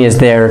Stanley is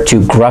there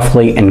to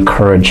gruffly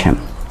encourage him.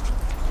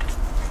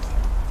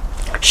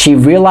 She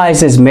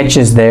realizes Mitch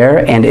is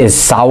there and is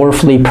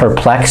sorrowfully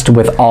perplexed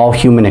with all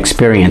human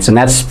experience. And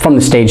that's from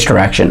the stage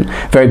direction.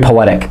 Very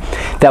poetic.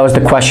 That was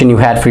the question you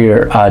had for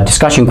your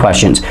discussion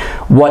questions.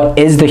 What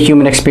is the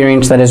human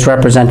experience that is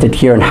represented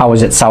here, and how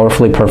is it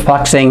sorrowfully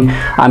perplexing?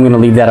 I'm going to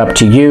leave that up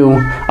to you,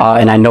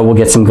 and I know we'll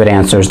get some good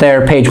answers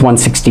there. Page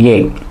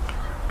 168.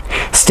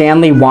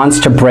 Stanley wants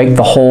to break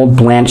the hold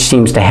Blanche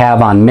seems to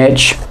have on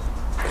Mitch.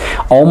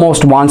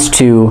 Almost wants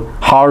to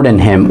harden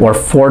him or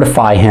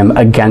fortify him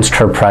against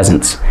her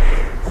presence.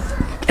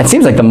 It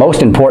seems like the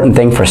most important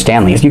thing for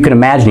Stanley is, you can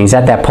imagine, he's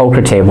at that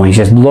poker table and he's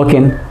just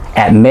looking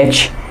at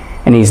Mitch,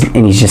 and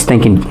he's just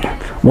thinking,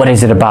 what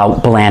is it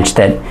about Blanche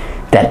that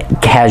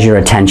has your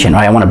attention?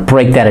 Right? I want to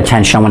break that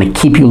attention. I want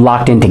to keep you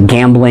locked into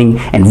gambling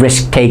and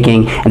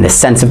risk-taking and the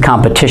sense of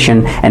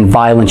competition and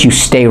violence. You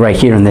stay right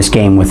here in this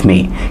game with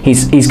me.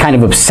 He's kind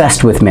of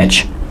obsessed with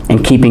Mitch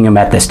and keeping him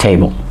at this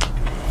table.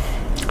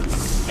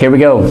 Here we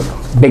go.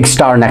 Big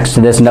star next to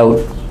this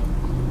note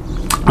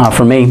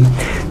for me.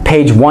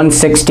 Page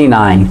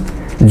 169.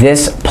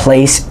 This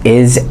place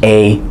is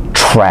a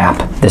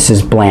trap. This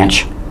is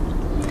Blanche.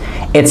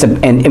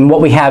 And what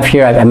we have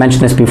here, I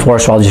mentioned this before,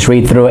 so I'll just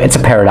read through it. It's a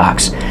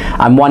paradox.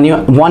 On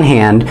one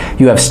hand,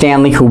 you have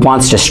Stanley, who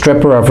wants to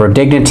strip her of her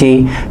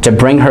dignity, to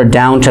bring her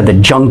down to the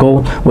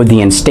jungle with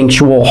the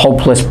instinctual,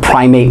 hopeless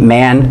primate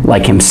man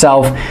like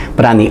himself.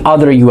 But on the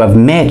other, you have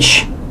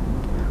Mitch,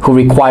 who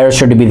requires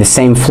her to be the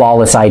same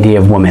flawless idea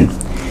of woman.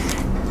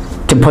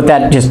 To put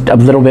that just a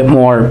little bit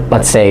more,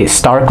 let's say,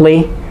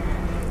 starkly,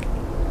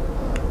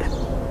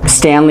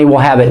 Stanley will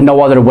have it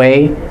no other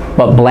way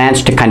but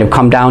Blanche to kind of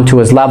come down to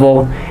his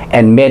level,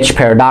 and Mitch,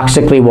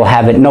 paradoxically, will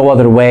have it no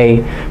other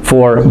way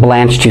for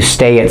Blanche to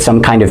stay at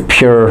some kind of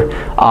pure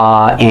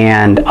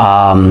and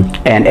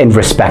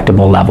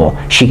respectable level.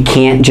 She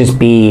can't just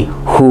be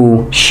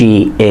who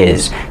she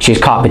is. She's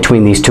caught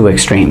between these two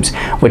extremes,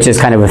 which is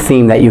kind of a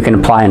theme that you can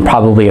apply in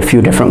probably a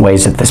few different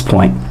ways at this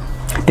point.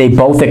 They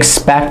both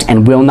expect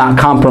and will not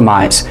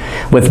compromise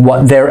with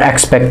what their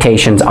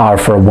expectations are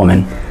for a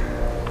woman.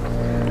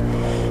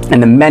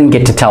 And the men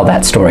get to tell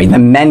that story. The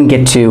men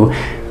get to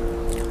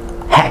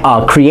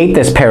create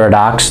this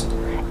paradox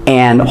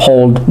and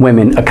hold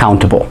women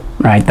accountable,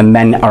 right? The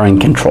men are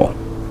in control.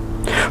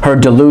 Her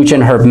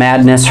delusion, her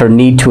madness, her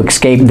need to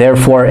escape,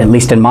 therefore, at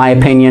least in my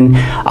opinion,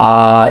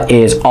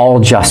 is all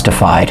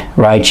justified,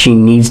 right? She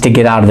needs to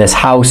get out of this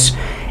house.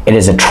 It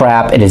is a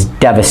trap. It is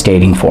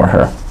devastating for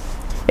her.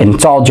 And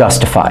it's all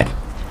justified.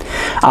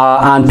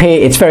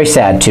 It's very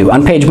sad too.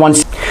 On page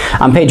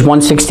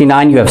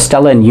 169, you have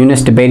Stella and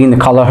Eunice debating the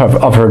color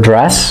of her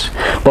dress,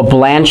 but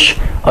Blanche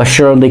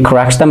assuredly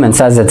corrects them and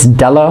says it's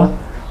Della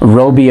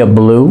Robbia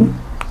Blue,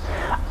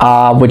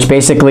 which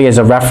basically is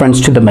a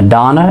reference to the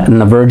Madonna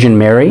and the Virgin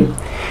Mary.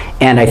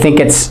 And I think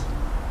it's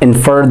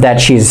inferred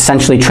that she's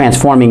essentially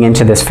transforming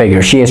into this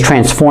figure. She is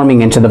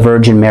transforming into the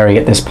Virgin Mary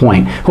at this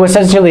point, who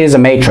essentially is a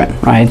matron,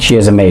 right? She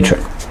is a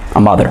matron,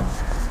 a mother.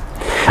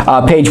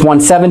 Page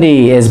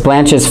 170 is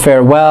Blanche's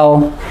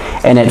farewell,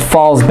 and it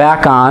falls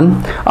back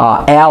on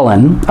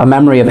Alan, a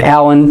memory of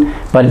Alan,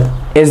 but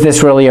is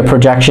this really a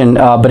projection?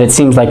 But it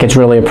seems like it's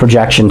really a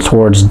projection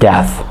towards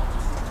death.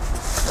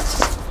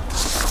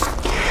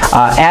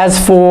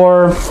 As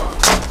for,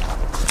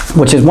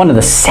 which is one of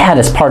the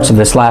saddest parts of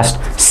this last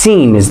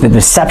scene, is the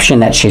deception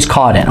that she's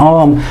caught in. Oh,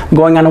 I'm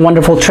going on a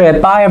wonderful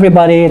trip. Bye,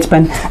 everybody. It's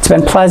been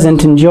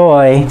pleasant.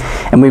 Enjoy.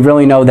 And we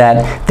really know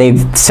that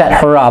they've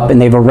set her up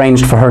and they've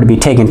arranged for her to be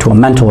taken to a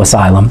mental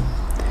asylum.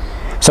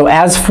 So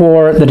as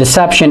for the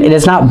deception, it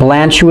is not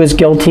Blanche who is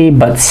guilty,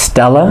 but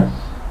Stella.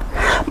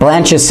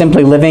 Blanche is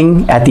simply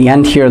living, at the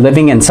end here,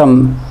 living in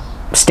some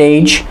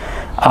stage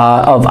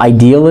of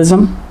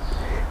idealism.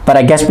 But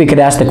I guess we could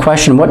ask the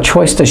question, what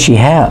choice does she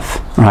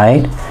have,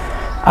 right?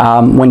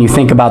 When you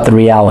think about the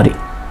reality.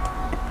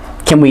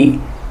 Can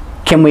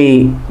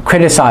we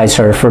criticize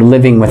her for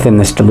living within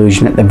this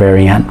delusion at the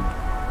very end?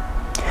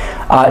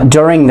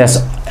 During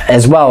this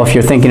as well, if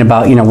you're thinking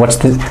about, you know,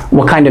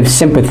 what kind of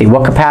sympathy,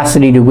 what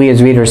capacity do we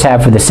as readers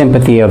have for the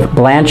sympathy of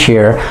Blanche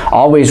here?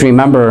 Always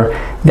remember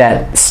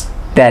that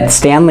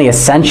Stanley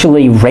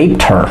essentially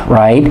raped her,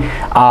 right?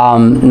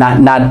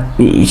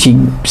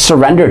 She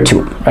surrendered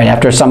to him, right?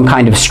 After some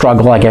kind of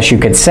struggle, I guess you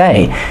could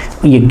say.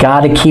 You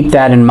got to keep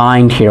that in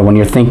mind here when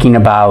you're thinking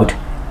about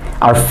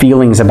our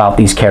feelings about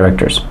these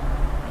characters.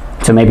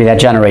 So maybe that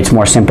generates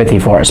more sympathy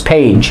for us.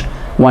 Page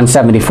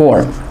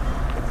 174.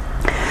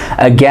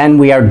 Again,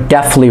 we are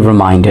deftly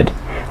reminded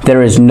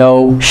there is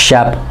no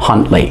Shep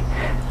Huntley.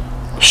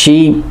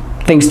 She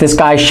thinks this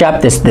guy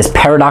Shep, this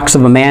paradox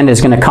of a man,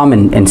 is going to come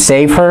and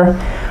save her,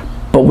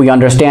 but we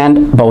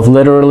understand both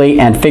literally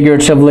and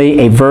figuratively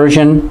a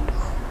version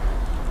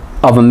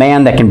of a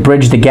man that can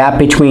bridge the gap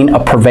between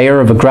a purveyor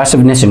of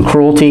aggressiveness and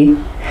cruelty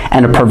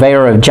and a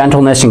purveyor of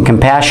gentleness and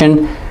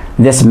compassion.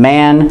 This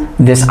man,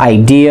 this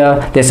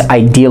idea, this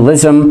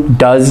idealism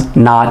does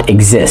not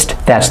exist.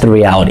 That's the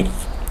reality,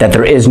 that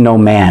there is no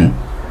man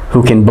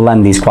who can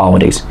blend these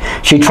qualities.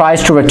 She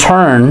tries to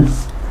return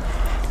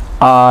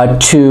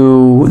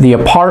to the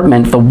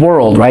apartment, the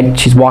world, right?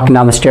 She's walking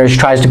down the stairs, she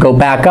tries to go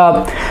back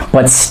up,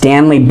 but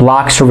Stanley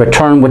blocks her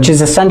return, which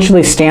is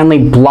essentially Stanley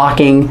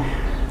blocking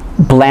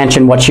Blanche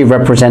and what she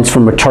represents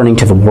from returning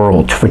to the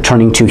world,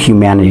 returning to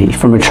humanity,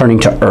 from returning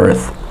to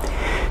Earth.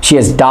 She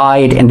has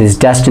died and is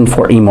destined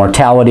for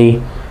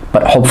immortality,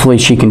 but hopefully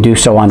she can do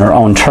so on her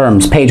own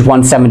terms. Page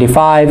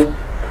 175,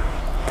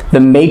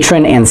 the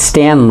matron and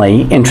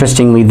Stanley,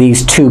 interestingly,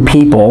 these two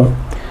people,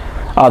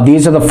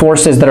 these are the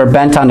forces that are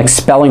bent on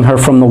expelling her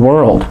from the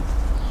world.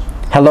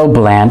 Hello,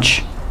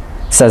 Blanche,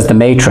 says the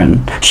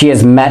matron. She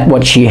has met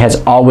what she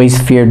has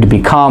always feared to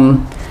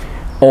become,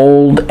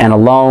 old and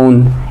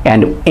alone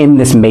and in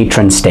this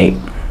matron state.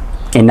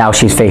 And now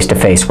she's face to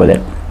face with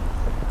it.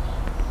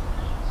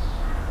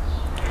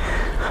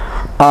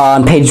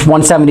 On page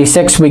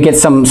 176, we get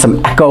some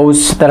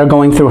echoes that are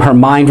going through her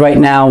mind right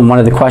now. And one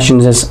of the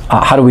questions is,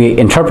 how do we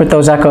interpret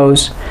those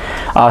echoes?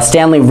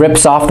 Stanley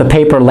rips off the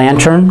paper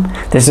lantern.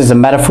 This is a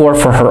metaphor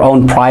for her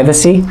own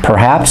privacy,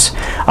 perhaps,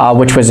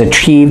 which was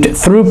achieved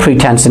through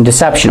pretense and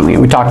deception.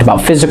 We talked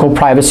about physical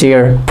privacy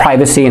or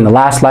privacy in the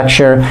last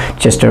lecture,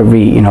 just to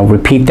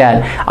repeat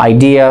that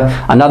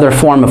idea. Another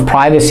form of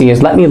privacy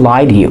is, let me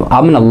lie to you.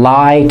 I'm going to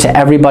lie to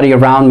everybody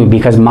around me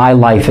because my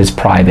life is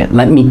private.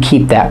 Let me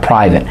keep that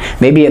private.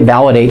 Maybe it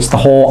validates the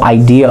whole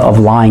idea of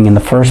lying in the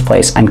first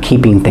place. I'm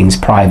keeping things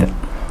private.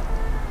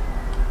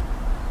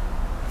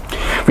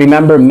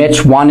 Remember,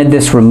 Mitch wanted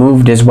this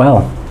removed as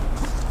well.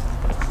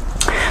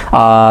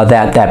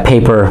 That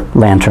paper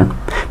lantern.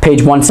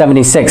 Page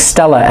 176.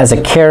 Stella as a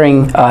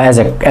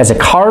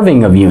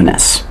carving of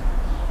Eunice.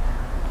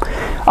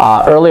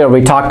 Earlier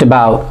we talked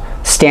about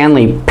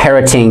Stanley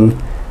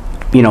parroting,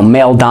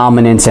 male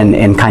dominance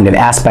and kind of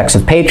aspects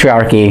of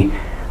patriarchy.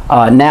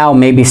 Now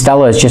maybe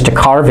Stella is just a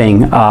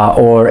carving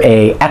or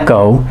a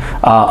echo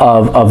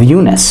of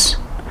Eunice.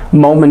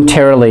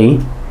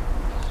 Momentarily,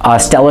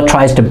 Stella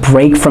tries to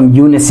break from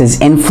Eunice's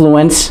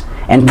influence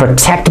and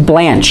protect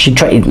Blanche.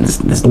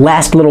 This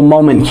last little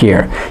moment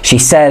here, she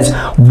says,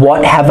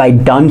 "What have I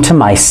done to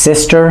my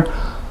sister?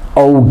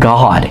 Oh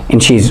God."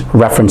 And she's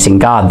referencing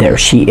God there.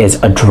 She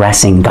is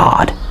addressing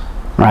God,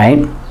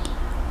 right?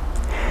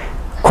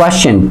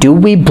 Question, do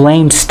we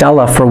blame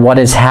Stella for what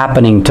is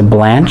happening to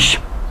Blanche?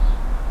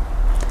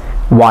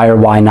 Why or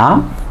why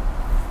not?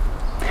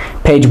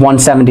 Page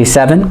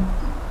 177.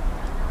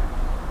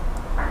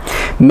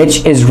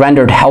 Mitch is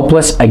rendered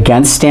helpless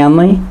against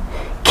Stanley,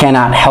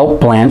 cannot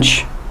help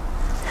Blanche.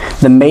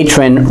 The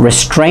matron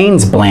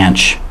restrains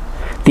Blanche.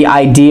 The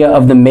idea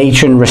of the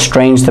matron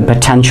restrains the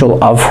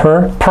potential of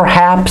her,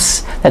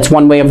 perhaps. That's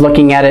one way of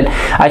looking at it.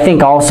 I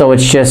think also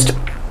it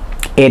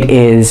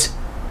is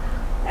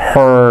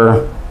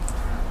her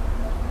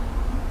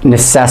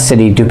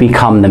necessity to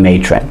become the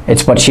matron.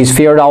 It's what she's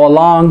feared all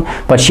along,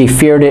 but she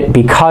feared it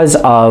because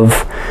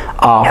of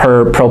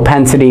her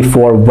propensity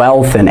for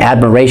wealth and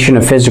admiration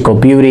of physical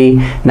beauty.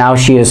 Now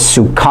she is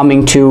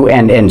succumbing to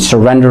and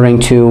surrendering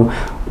to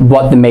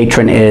what the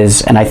matron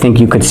is, and I think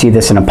you could see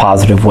this in a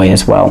positive way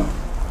as well.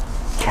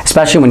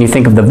 Especially when you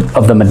think of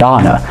the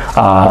Madonna,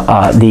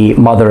 the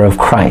mother of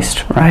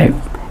Christ, right?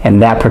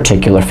 And that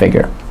particular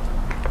figure.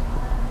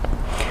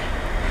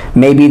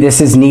 Maybe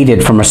this is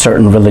needed from a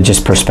certain religious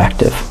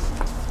perspective.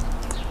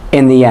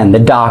 In the end, the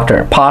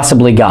doctor,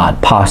 possibly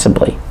God,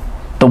 possibly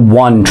the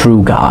one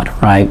true God,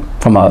 right?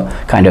 From a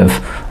kind of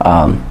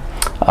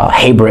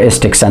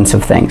Hebraistic sense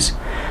of things,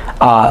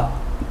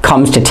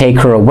 comes to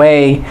take her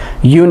away.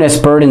 Eunice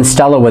burdens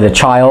Stella with a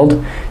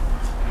child.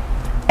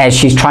 As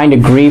she's trying to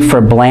grieve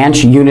for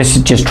Blanche,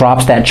 Eunice just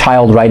drops that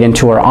child right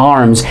into her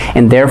arms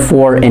and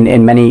therefore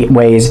in many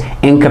ways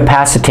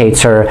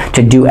incapacitates her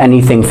to do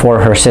anything for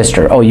her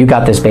sister. Oh, you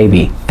got this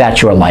baby.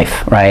 That's your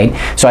life, right?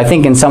 So I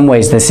think in some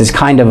ways this is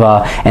kind of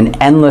an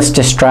endless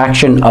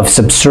distraction of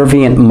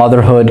subservient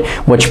motherhood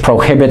which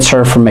prohibits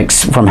her from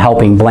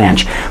helping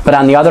Blanche. But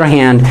on the other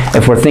hand,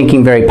 if we're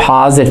thinking very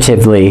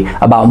positively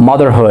about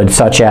motherhood,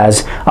 such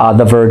as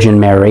the Virgin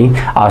Mary,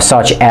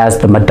 such as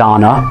the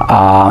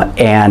Madonna,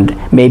 and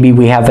maybe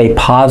we have a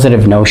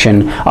positive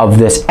notion of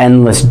this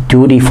endless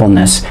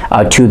dutifulness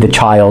to the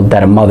child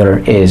that a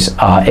mother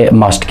it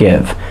must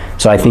give.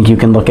 So I think you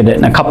can look at it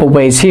in a couple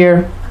ways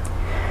here.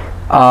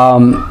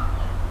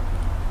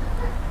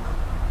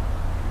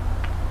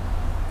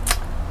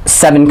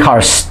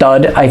 Seven-car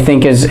stud, I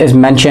think, is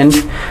mentioned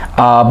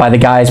by the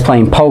guys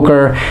playing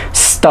poker.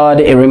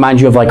 Stud, it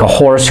reminds you of like a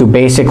horse who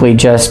basically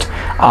just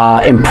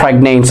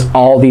impregnates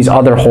all these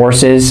other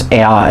horses,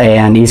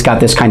 and he's got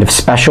this kind of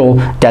special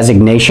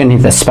designation,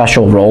 he's a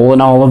special role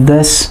in all of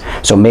this.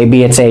 So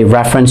maybe it's a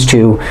reference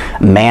to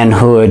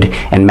manhood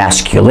and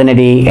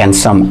masculinity and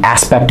some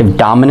aspect of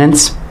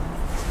dominance.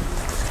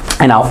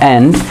 And I'll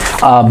end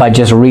by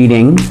just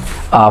reading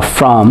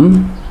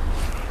from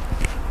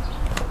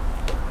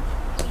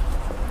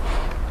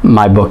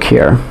my book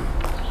here.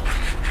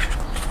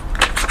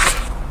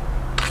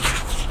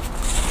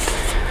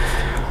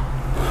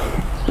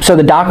 So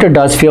the doctor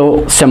does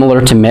feel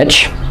similar to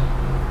Mitch.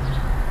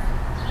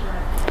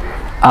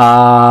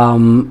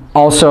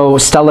 Also,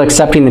 Stella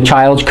accepting the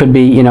child could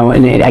be, you know,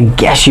 and I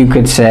guess you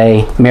could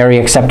say Mary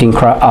accepting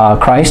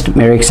Christ,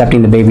 Mary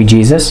accepting the baby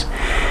Jesus.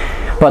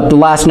 But the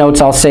last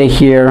notes I'll say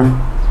here,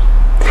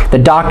 the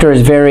doctor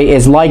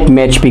is like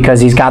Mitch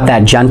because he's got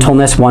that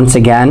gentleness once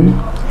again.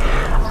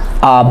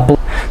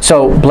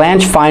 So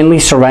Blanche finally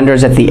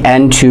surrenders at the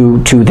end to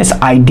this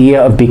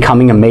idea of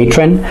becoming a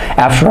matron.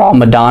 After all,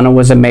 Madonna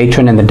was a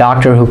matron, and the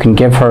doctor who can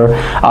give her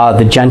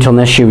the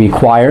gentleness she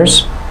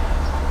requires.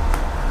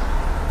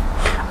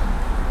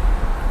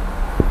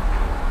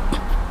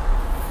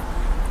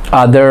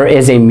 There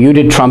is a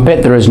muted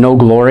trumpet. There is no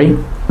glory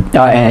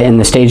in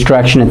the stage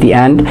direction at the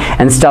end,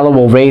 and Stella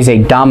will raise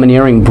a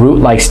domineering brute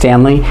like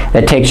Stanley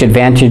that takes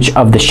advantage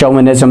of the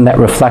chauvinism that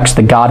reflects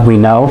the God we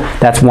know.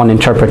 That's one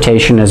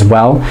interpretation as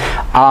well.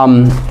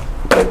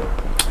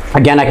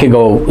 Again, I could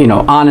go, you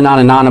know, on and on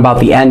and on about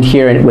the end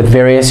here with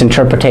various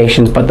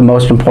interpretations, but the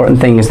most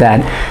important thing is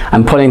that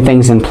I'm putting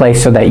things in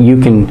place so that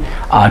you can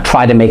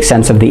try to make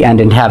sense of the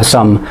end and have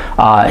some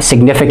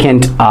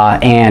significant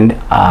and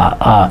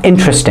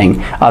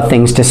interesting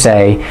things to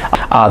say.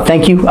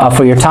 Thank you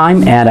for your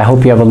time, and I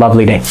hope you have a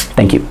lovely day.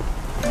 Thank you.